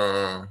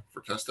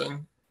for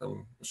testing.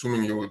 I'm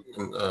assuming you would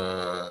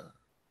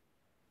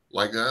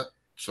like that,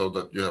 so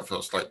that you have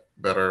a slight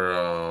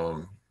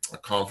better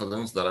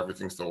confidence that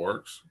everything still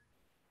works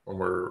when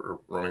we're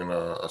running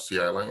a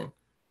CI lane.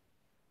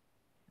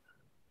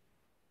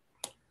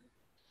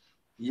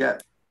 Yeah.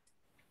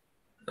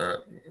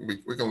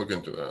 We can look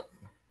into that.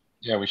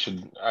 Yeah, we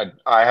should.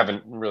 I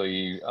haven't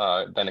really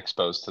been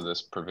exposed to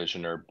this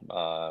provisioner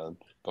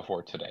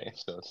before today,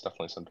 so it's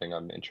definitely something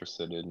I'm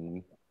interested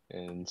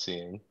in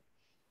seeing.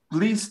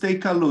 Please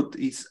take a look.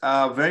 It's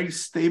a very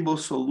stable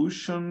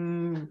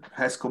solution,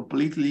 has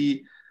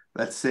completely,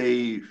 let's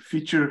say,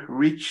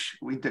 feature-rich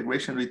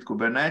integration with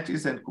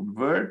Kubernetes and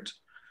KubeVirt,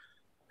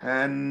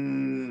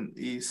 and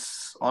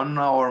is on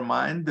our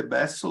mind the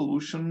best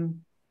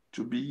solution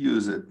to be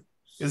used.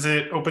 Is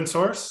it open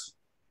source?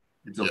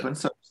 It's open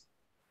source.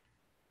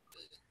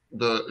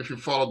 If you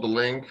follow the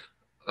link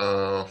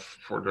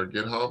for their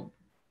GitHub,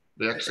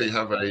 they actually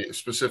have a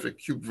specific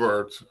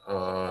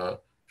KubeVirt.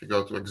 If you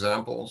go to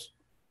examples,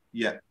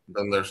 yeah,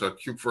 then there's a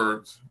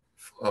KubeVirt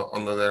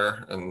under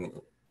there, and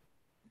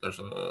there's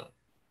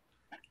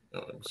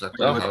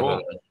exactly how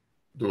to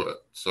do it.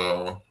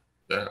 So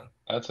yeah,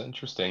 that's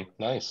interesting.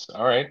 Nice.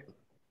 All right.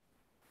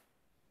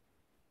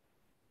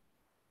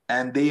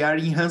 And they are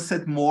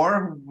enhanced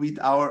more with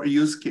our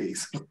use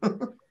case.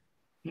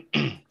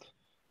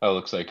 Oh,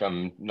 looks like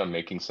I'm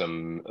making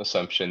some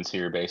assumptions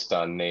here based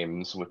on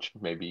names, which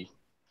may be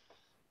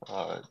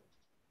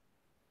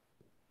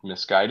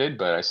misguided,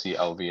 but I see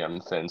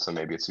LVM thin, so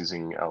maybe it's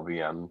using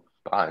LVM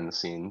behind the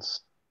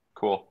scenes.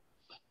 Cool.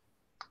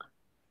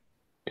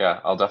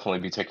 Yeah, I'll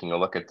definitely be taking a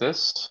look at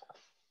this.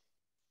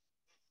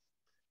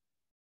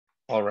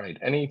 All right,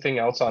 anything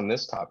else on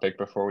this topic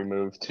before we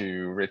move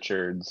to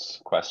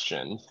Richard's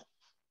question?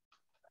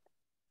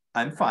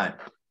 I'm fine.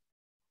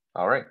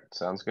 All right,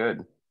 sounds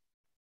good.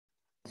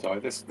 So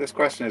this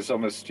question is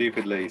almost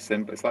stupidly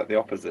simple. It's like the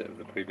opposite of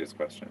the previous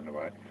question in a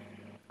way.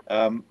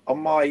 On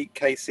my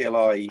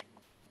KCLI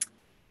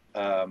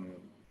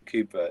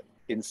KubeVirt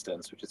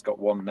instance, which has got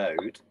one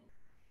node,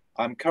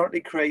 I'm currently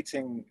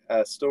creating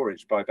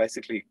storage by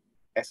basically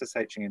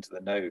SSHing into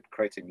the node,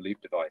 creating loop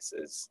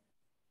devices,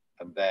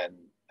 and then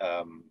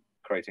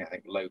creating, I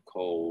think,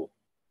 local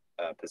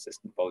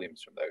persistent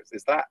volumes from those.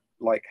 Is that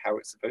like how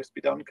it's supposed to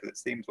be done? Because it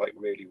seems like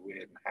really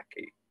weird and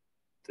hacky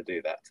to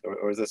do that.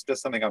 Or is this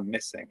just something I'm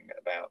missing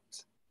about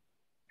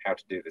how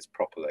to do this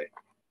properly?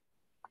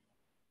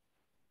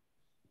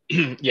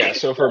 Yeah,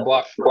 so for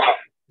block,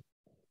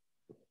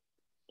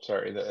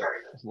 sorry,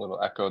 there's a little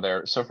echo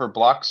there. So for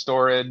block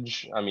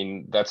storage, I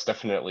mean, that's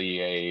definitely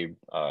a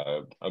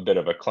bit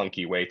of a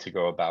clunky way to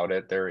go about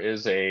it. There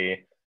is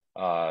a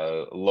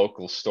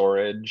local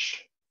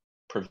storage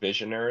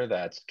provisioner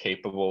that's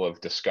capable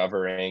of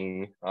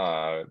discovering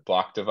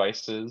block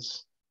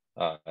devices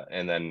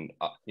and then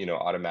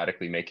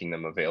automatically making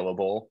them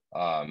available.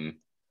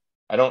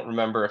 I don't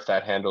remember if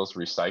that handles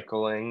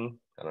recycling.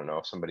 I don't know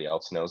if somebody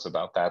else knows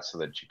about that, so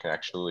that you can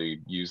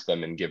actually use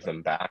them and give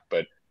them back.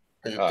 But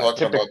are you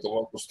talking about the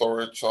local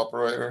storage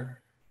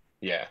operator?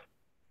 Yeah.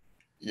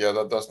 Yeah,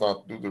 that does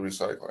not do the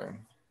recycling.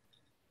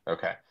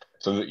 Okay.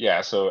 So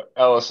yeah, so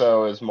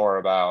LSO is more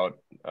about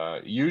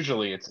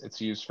usually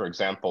it's used, for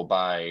example,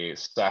 by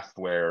Ceph,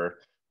 where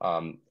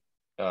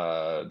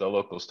the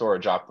local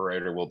storage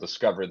operator will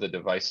discover the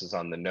devices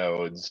on the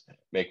nodes,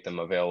 make them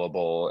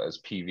available as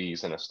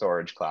PVs in a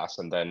storage class,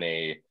 and then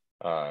a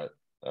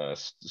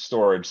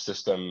storage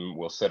system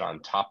will sit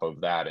on top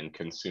of that and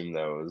consume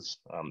those.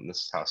 This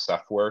is how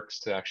Ceph works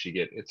to actually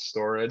get its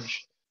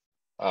storage.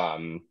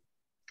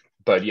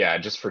 But yeah,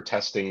 just for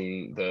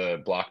testing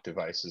the block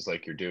devices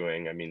like you're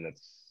doing, I mean,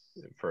 that's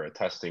for a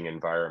testing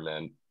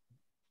environment,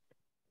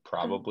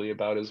 probably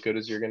about as good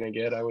as you're going to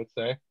get, I would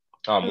say.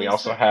 We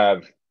also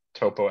have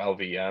Topo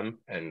LVM,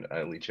 and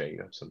Alice, you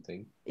have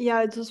something? Yeah,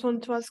 I just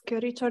want to ask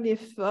Richard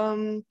if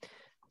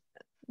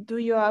do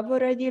you have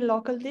already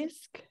local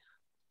disk?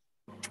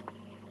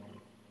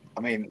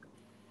 I mean,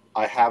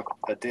 I have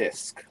a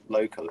disk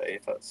locally,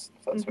 if that's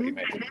what you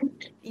mean.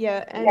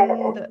 Yeah,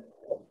 and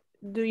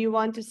do you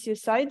want to see a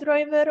side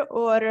driver,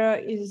 or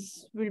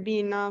will be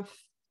enough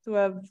to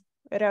have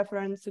a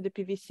reference to the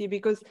PVC?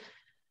 Because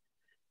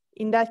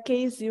in that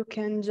case, you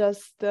can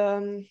just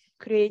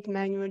create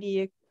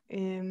manually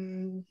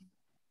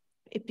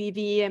a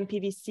PV and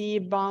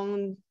PVC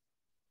bound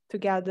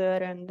together,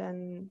 and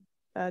then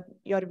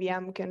your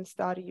VM can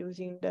start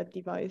using that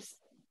device.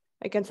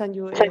 I can send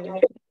you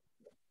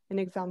an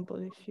example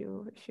if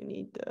you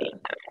need.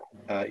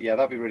 Yeah,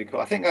 that'd be really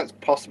cool. I think that's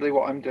possibly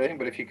what I'm doing,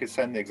 but if you could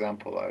send the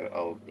example,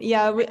 I'll.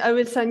 Yeah, I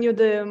will send you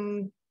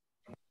the.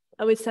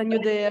 I will send you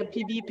the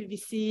PV,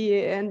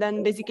 PVC, and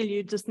then basically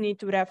you just need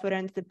to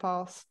reference the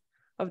path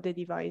of the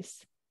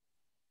device.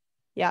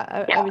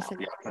 Yeah, I will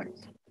send you.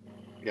 Thanks.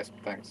 Yes,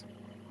 thanks.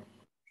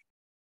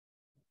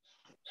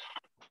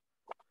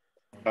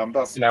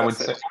 That's I would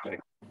say,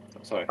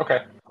 sorry. Okay.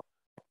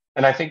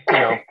 And I think,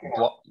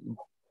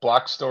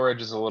 block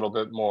storage is a little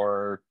bit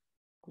more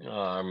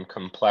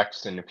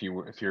complex, and if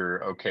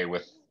you're okay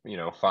with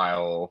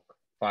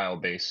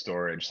file-based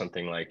storage,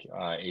 something like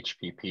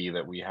HPP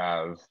that we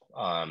have,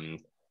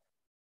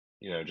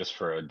 just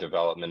for a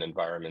development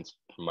environment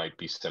might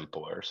be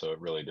simpler. So it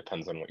really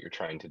depends on what you're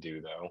trying to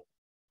do, though.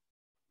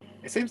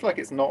 It seems like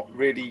it's not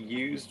really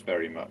used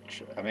very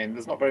much. I mean,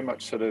 there's not very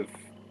much sort of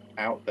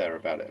out there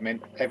about it. I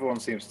mean, everyone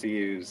seems to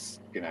use,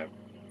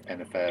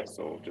 NFS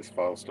or just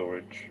file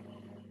storage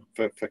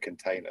for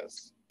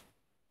containers.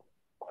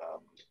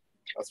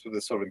 That's the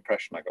sort of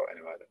impression I got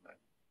anyway. I don't know.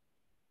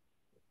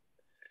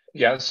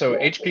 Yeah, so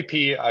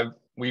HPP,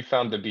 we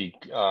found to be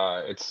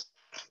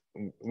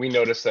we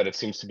noticed that it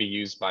seems to be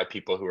used by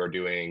people who are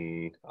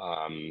doing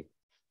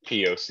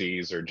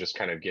POCs or just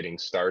kind of getting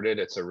started.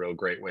 It's a real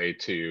great way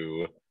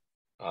to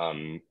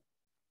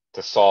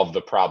solve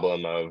the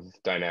problem of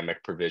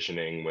dynamic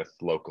provisioning with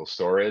local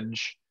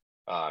storage.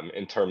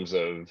 In terms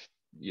of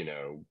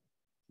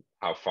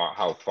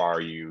how far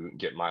you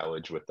get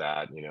mileage with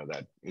that,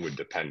 that would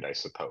depend, I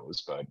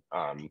suppose. But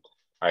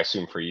I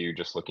assume for you,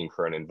 just looking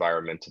for an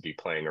environment to be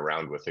playing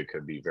around with, it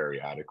could be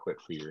very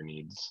adequate for your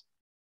needs.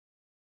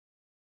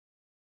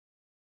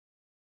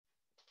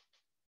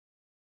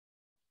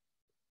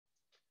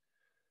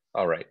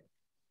 All right.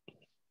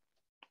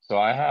 So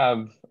I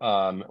have,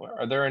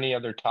 are there any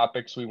other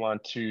topics we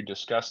want to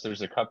discuss?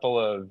 There's a couple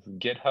of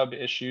GitHub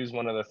issues.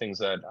 One of the things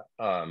that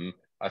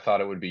I thought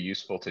it would be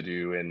useful to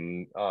do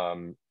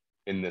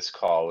in this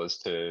call is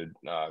to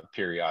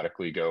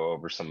periodically go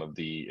over some of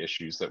the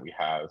issues that we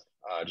have,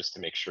 just to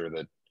make sure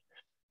that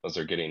those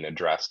are getting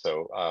addressed.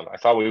 So I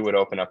thought we would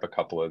open up a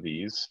couple of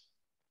these,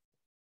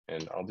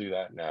 and I'll do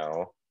that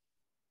now.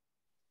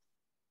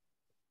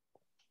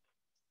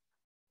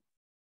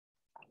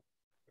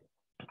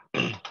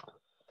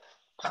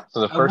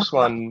 So the first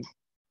one.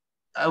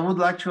 I would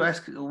like to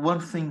ask one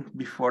thing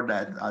before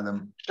that,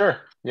 Adam. Sure.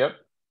 Yep.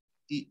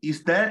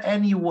 Is there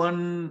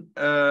anyone,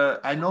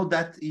 I know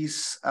that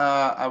is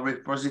a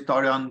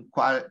repository on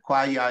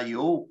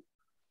Quai.io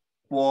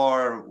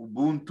for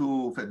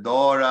Ubuntu,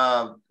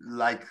 Fedora,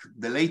 like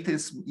the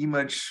latest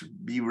image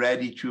be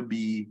ready to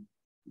be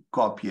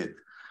copied,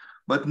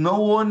 but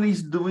no one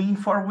is doing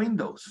for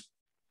Windows.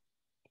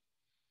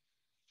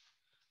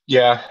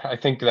 Yeah, I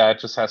think that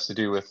just has to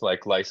do with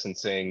like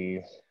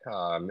licensing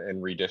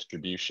and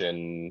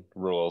redistribution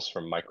rules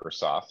from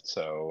Microsoft.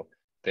 So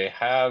they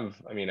have,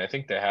 I mean, I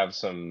think they have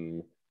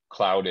some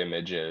cloud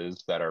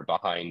images that are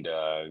behind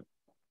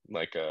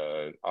like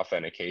a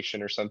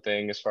authentication or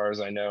something, as far as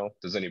I know.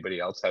 Does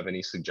anybody else have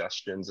any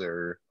suggestions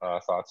or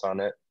thoughts on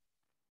it?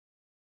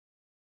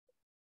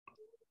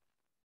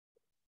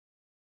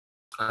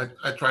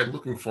 I tried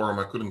looking for them.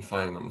 I couldn't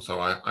find them. So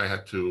I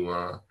had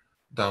to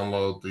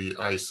download the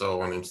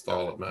ISO and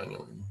install it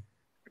manually.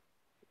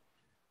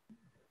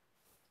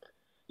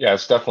 Yeah,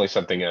 it's definitely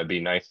something that'd be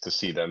nice to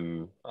see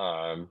them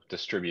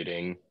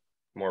distributing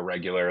more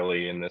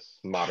regularly in this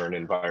modern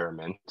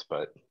environment,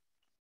 but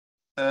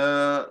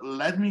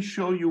let me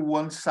show you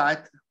one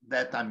site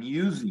that I'm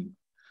using.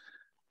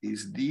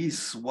 Is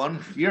this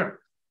one here.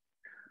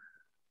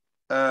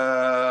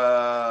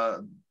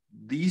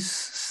 This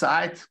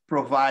site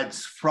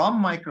provides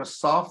from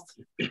Microsoft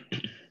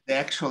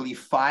actually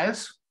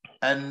files,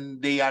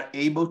 and they are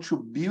able to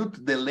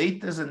build the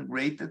latest and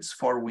greatest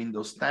for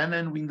Windows 10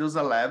 and Windows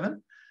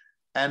 11.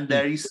 And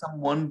there is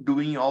someone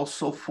doing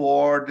also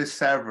for the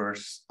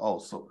servers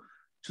also,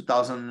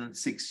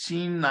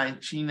 2016,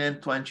 19, and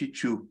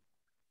 22.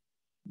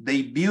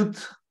 They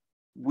built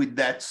with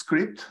that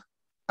script,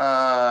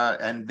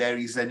 and there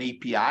is an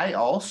API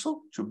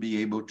also to be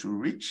able to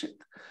reach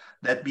it,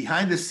 that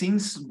behind the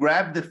scenes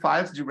grab the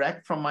files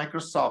direct from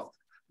Microsoft.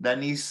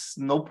 Then is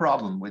no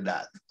problem with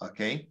that,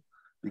 okay?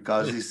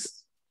 Because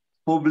it's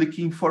public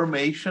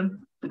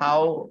information,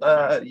 how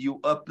you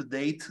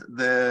update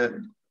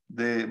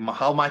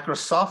how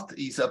Microsoft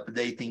is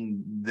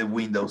updating the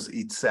Windows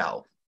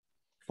itself,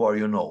 for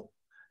you know.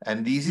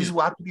 And this is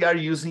what we are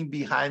using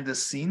behind the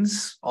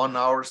scenes on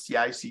our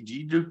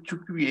CI/CD to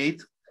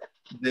create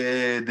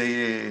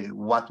the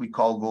what we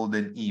call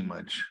golden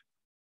image.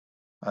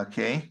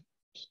 Okay.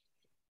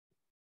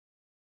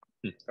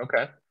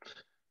 okay.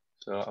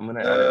 So I'm gonna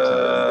add it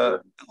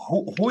to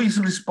the... who is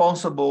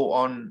responsible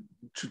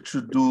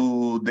to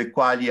do the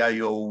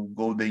Quali.io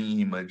golden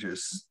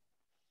images?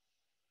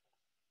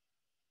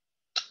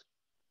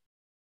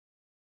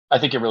 I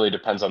think it really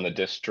depends on the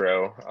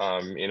distro.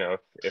 You know,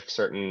 if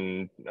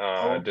certain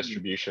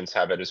distributions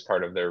have it as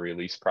part of their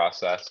release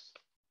process.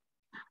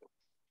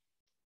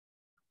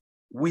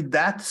 With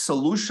that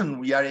solution,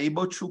 we are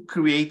able to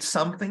create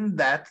something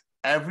that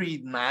every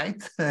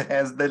night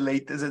has the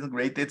latest and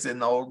greatest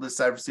and all the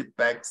service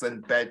packs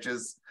and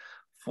patches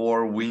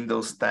for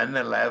Windows 10,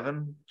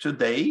 11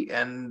 today,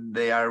 and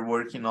they are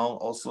working on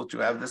also to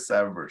have the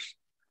servers.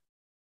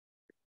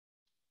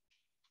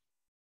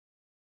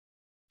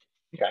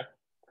 Okay.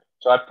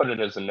 So I put it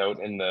as a note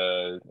in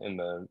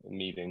the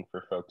meeting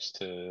for folks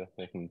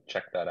they can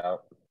check that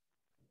out.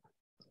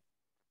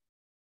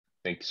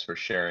 Thanks for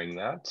sharing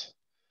that.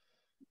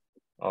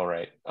 All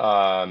right.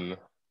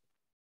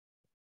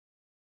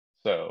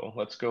 So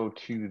let's go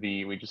to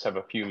we just have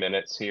a few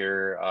minutes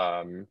here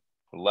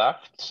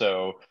left.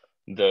 So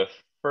the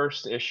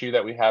first issue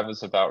that we have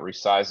is about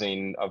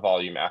resizing a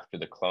volume after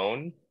the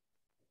clone.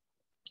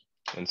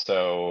 And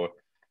so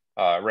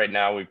right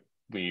now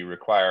we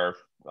require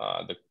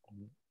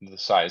the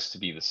size to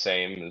be the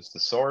same as the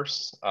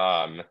source,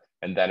 and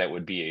then it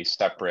would be a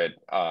separate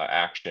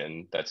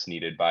action that's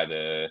needed by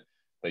the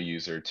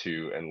user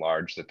to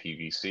enlarge the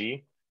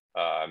PVC.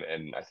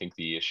 And I think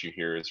the issue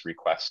here is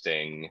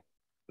requesting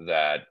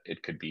that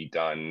it could be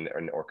done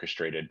and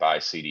orchestrated by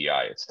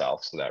CDI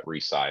itself, so that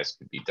resize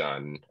could be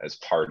done as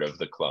part of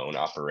the clone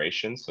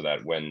operation, so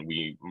that when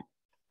we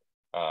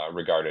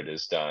regard it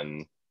as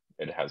done,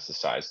 it has the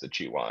size that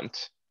you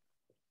want.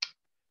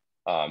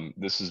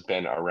 This has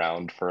been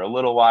around for a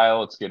little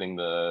while. It's getting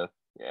the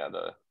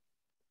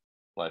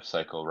life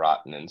cycle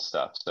rotten and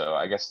stuff. So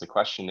I guess the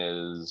question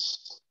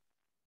is,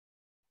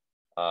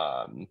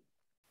 well,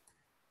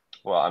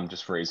 I'm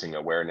just raising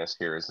awareness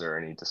here. Is there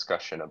any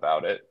discussion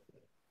about it?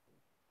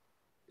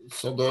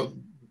 So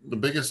the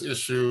biggest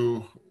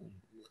issue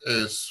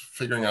is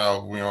figuring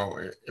out, you know,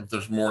 if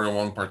there's more than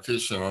one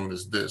partition on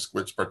this disk,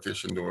 which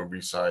partition do we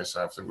resize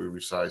after we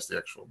resize the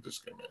actual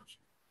disk image?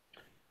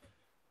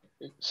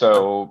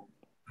 So,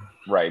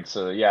 right.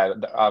 So yeah,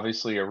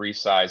 obviously a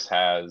resize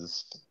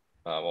has,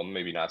 well,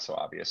 maybe not so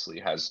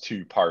obviously, has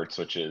two parts,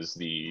 which is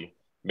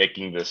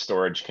making the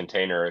storage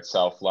container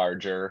itself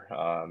larger,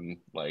 and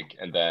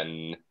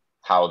then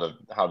how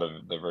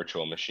the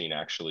virtual machine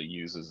actually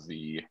uses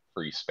the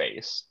free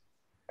space.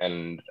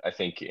 And I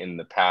think in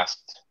the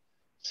past,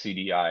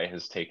 CDI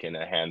has taken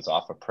a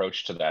hands-off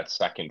approach to that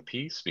second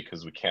piece,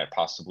 because we can't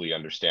possibly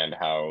understand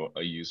how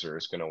a user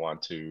is going to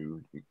want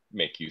to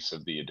make use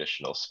of the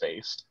additional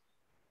space.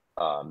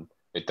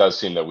 It does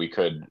seem that we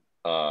could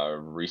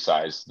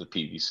resize the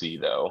PVC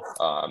though,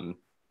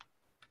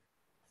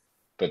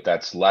 but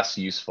that's less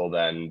useful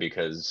then,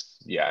 because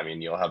yeah, I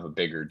mean, you'll have a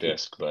bigger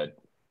disk, but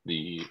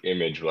the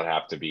image will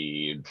have to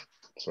be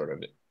sort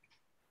of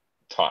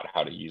taught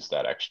how to use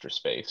that extra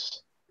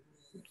space.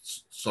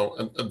 So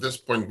at this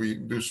point, we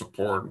do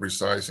support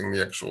resizing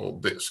the actual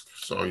disk.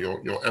 So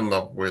you'll end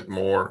up with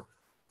more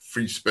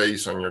free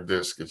space on your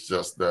disk. It's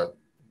just that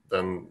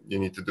then you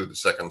need to do the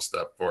second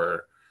step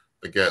where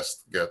the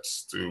guest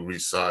gets to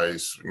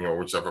resize,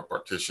 whichever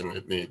partition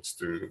it needs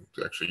to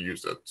actually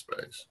use that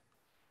space.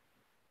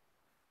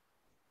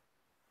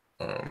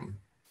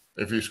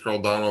 If you scroll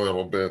down a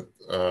little bit,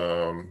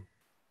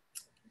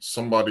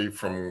 somebody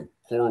from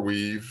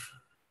CoreWeave,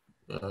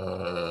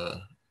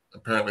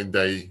 apparently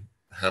they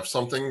have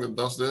something that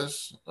does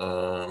this.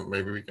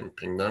 Maybe we can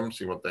ping them,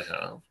 see what they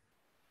have.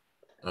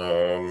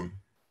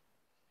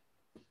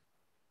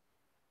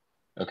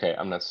 Okay,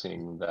 I'm not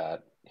seeing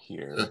that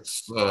here.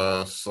 It's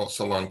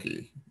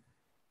Solanke.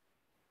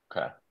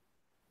 Okay.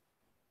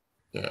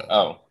 Yeah.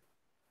 Oh,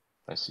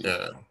 I see.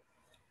 Yeah.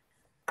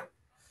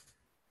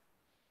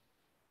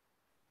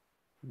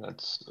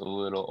 That's a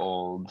little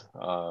old,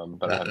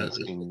 but I haven't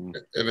seen.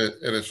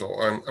 It is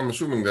old. I'm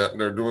assuming that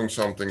they're doing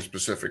something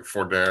specific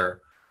for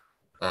their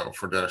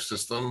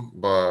system,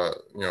 but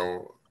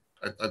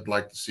I'd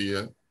like to see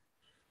it,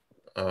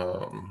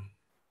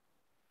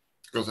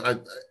 because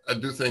I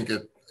do think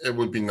it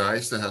would be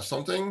nice to have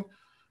something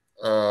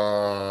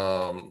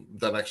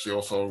that actually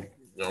also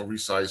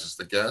resizes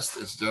the guest.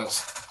 It's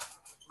just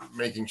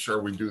making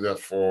sure we do that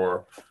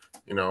for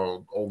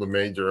all the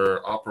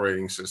major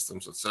operating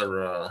systems,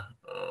 etc.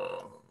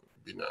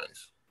 Be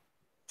nice.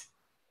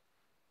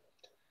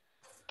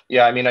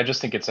 Yeah, I mean, I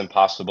just think it's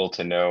impossible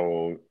to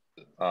know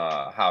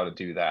how to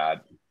do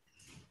that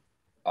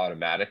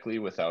automatically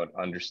without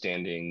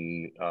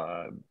understanding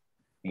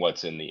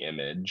what's in the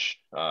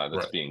image that's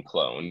Right. being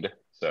cloned.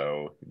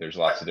 So there's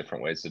lots of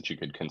different ways that you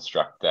could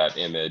construct that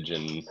image,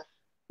 and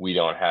we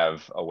don't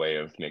have a way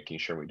of making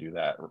sure we do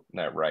that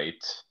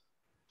right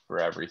for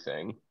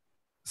everything.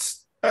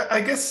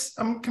 I guess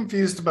I'm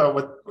confused about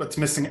what's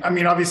missing. I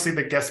mean, obviously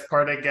the guest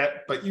part I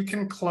get, but you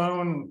can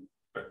clone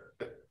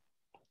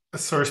a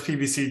source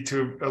PVC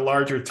to a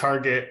larger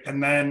target,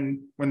 and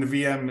then when the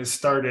VM is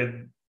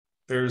started,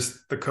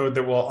 there's the code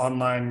that will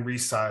online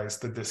resize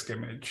the disk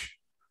image.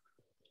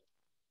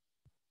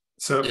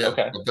 So yeah,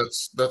 okay. But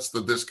that's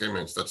the disk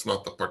image. That's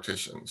not the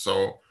partition.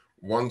 So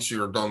once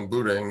you're done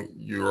booting,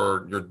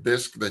 your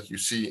disk that you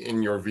see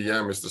in your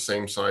VM is the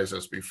same size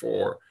as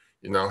before.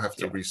 You now have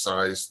to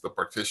resize the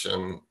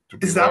partition to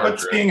be Is that larger.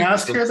 what's being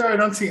asked here, though? I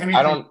don't see anything.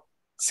 I don't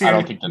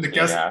think that's being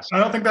asked. I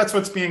don't think that's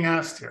what's being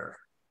asked here.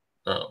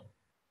 Oh.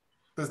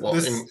 Well,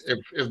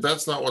 if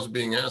that's not what's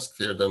being asked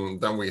here, then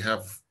we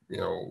have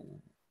the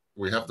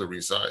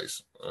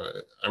resize.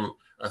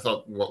 I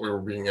thought what we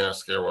were being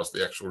asked here was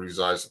the actual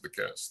resize of the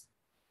guest.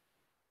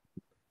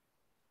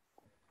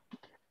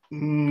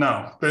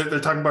 No, they're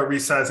talking about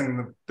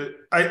resizing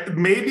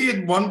maybe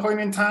at one point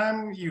in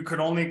time you could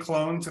only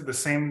clone to the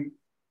same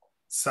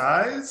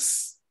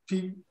size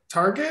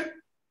target,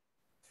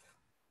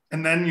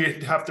 and then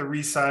you'd have to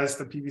resize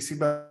the PVC.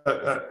 But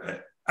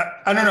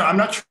I don't know. I'm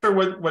not sure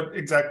what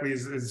exactly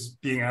is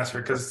being asked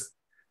here, because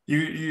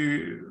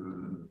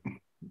you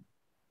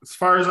as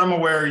far as I'm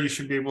aware, you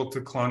should be able to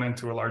clone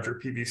into a larger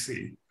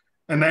PVC,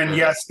 and then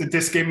yes, the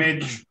disk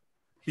image,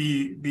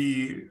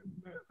 the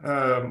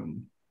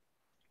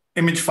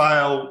image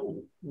file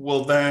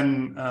will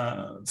then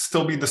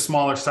still be the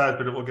smaller size,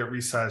 but it will get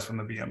resized when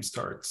the VM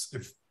starts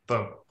if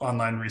the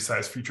online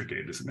resize feature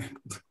gate is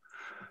enabled.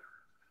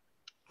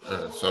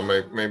 So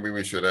maybe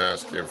we should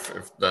ask if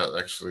that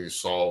actually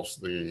solves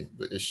the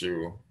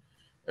issue,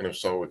 and if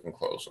so, we can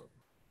close it.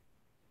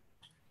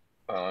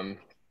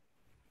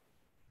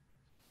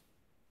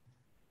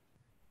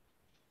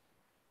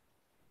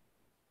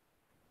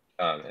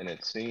 And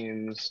it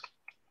seems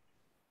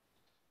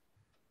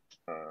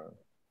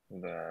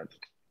that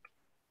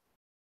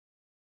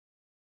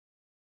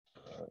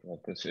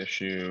this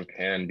issue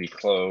can be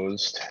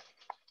closed.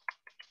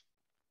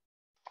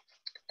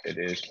 It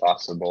is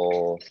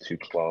possible to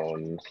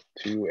clone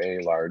to a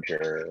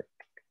larger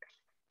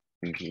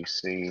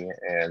PVC,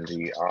 and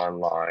the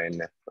online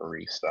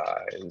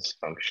resize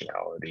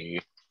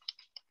functionality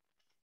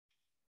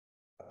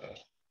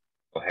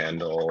will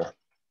handle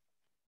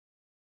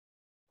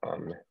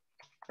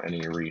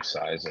any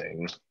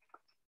resizing.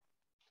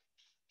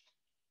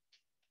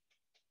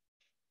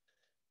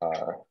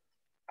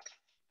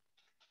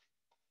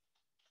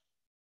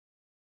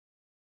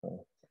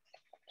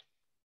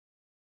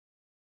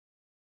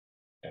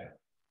 Yeah.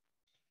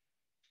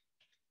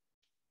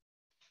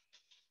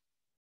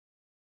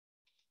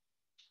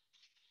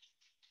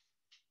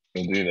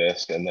 We'll do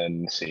this and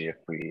then see if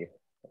we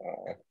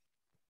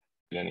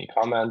get any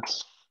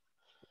comments.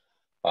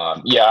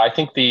 Yeah, I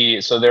think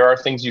so there are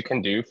things you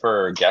can do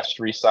for guest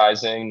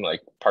resizing,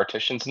 like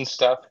partitions and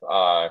stuff.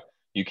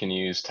 You can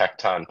use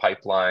Tecton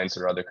pipelines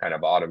or other kind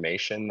of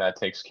automation that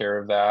takes care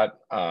of that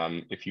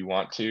if you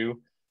want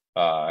to.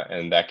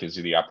 And that gives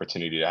you the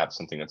opportunity to have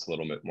something that's a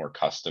little bit more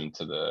custom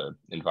to the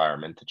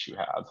environment that you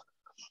have.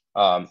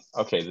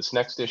 Okay, this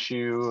next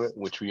issue,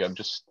 which we have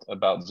just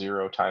about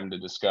 0 time to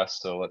discuss,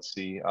 so let's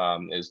see,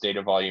 is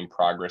data volume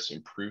progress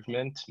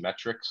improvement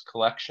metrics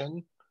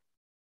collection.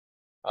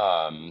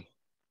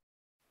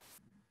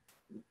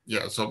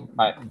 Yeah, so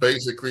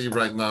basically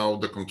right now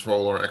the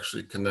controller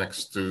actually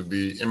connects to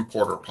the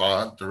importer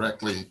pod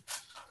directly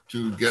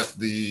to get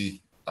the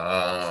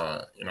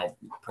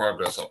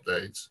progress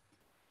updates.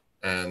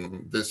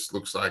 And this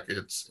looks like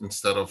it's,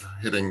 instead of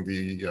hitting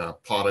the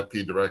pod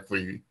IP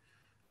directly,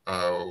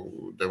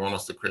 they want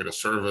us to create a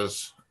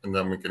service, and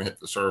then we can hit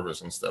the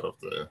service instead of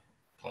the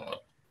pod.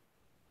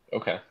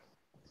 Okay.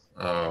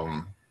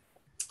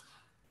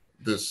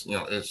 This,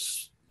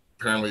 is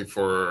apparently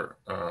for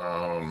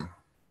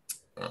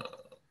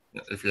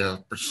if you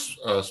have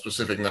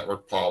specific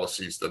network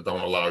policies that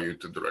don't allow you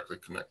to directly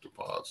connect to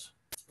pods.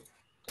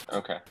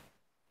 Okay.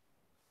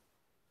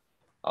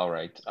 All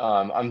right.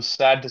 I'm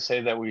sad to say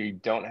that we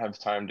don't have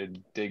time to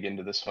dig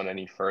into this one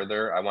any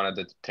further. I wanted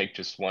to take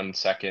just 1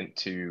 second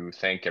to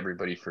thank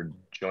everybody for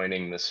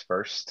joining this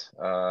first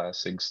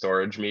SIG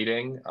storage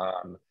meeting.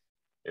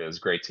 It was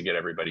great to get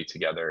everybody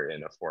together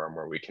in a forum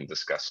where we can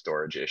discuss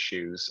storage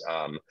issues.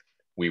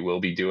 We will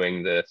be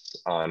doing this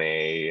on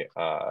a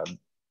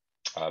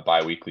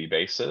bi-weekly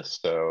basis.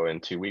 So in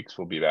 2 weeks,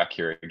 we'll be back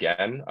here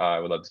again. I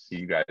would love to see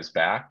you guys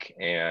back.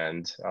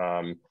 And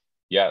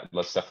yeah,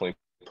 let's definitely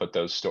put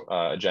those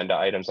agenda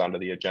items onto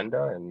the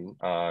agenda and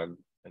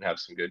have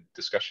some good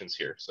discussions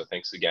here. So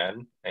thanks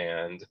again,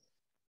 and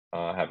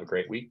have a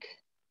great week.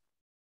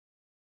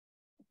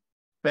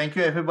 Thank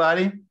you,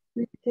 everybody.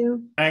 Thank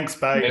you. Thanks.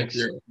 Bye. Thanks.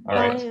 Thank you. All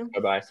right.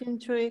 Bye-bye. See you in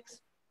 2 weeks.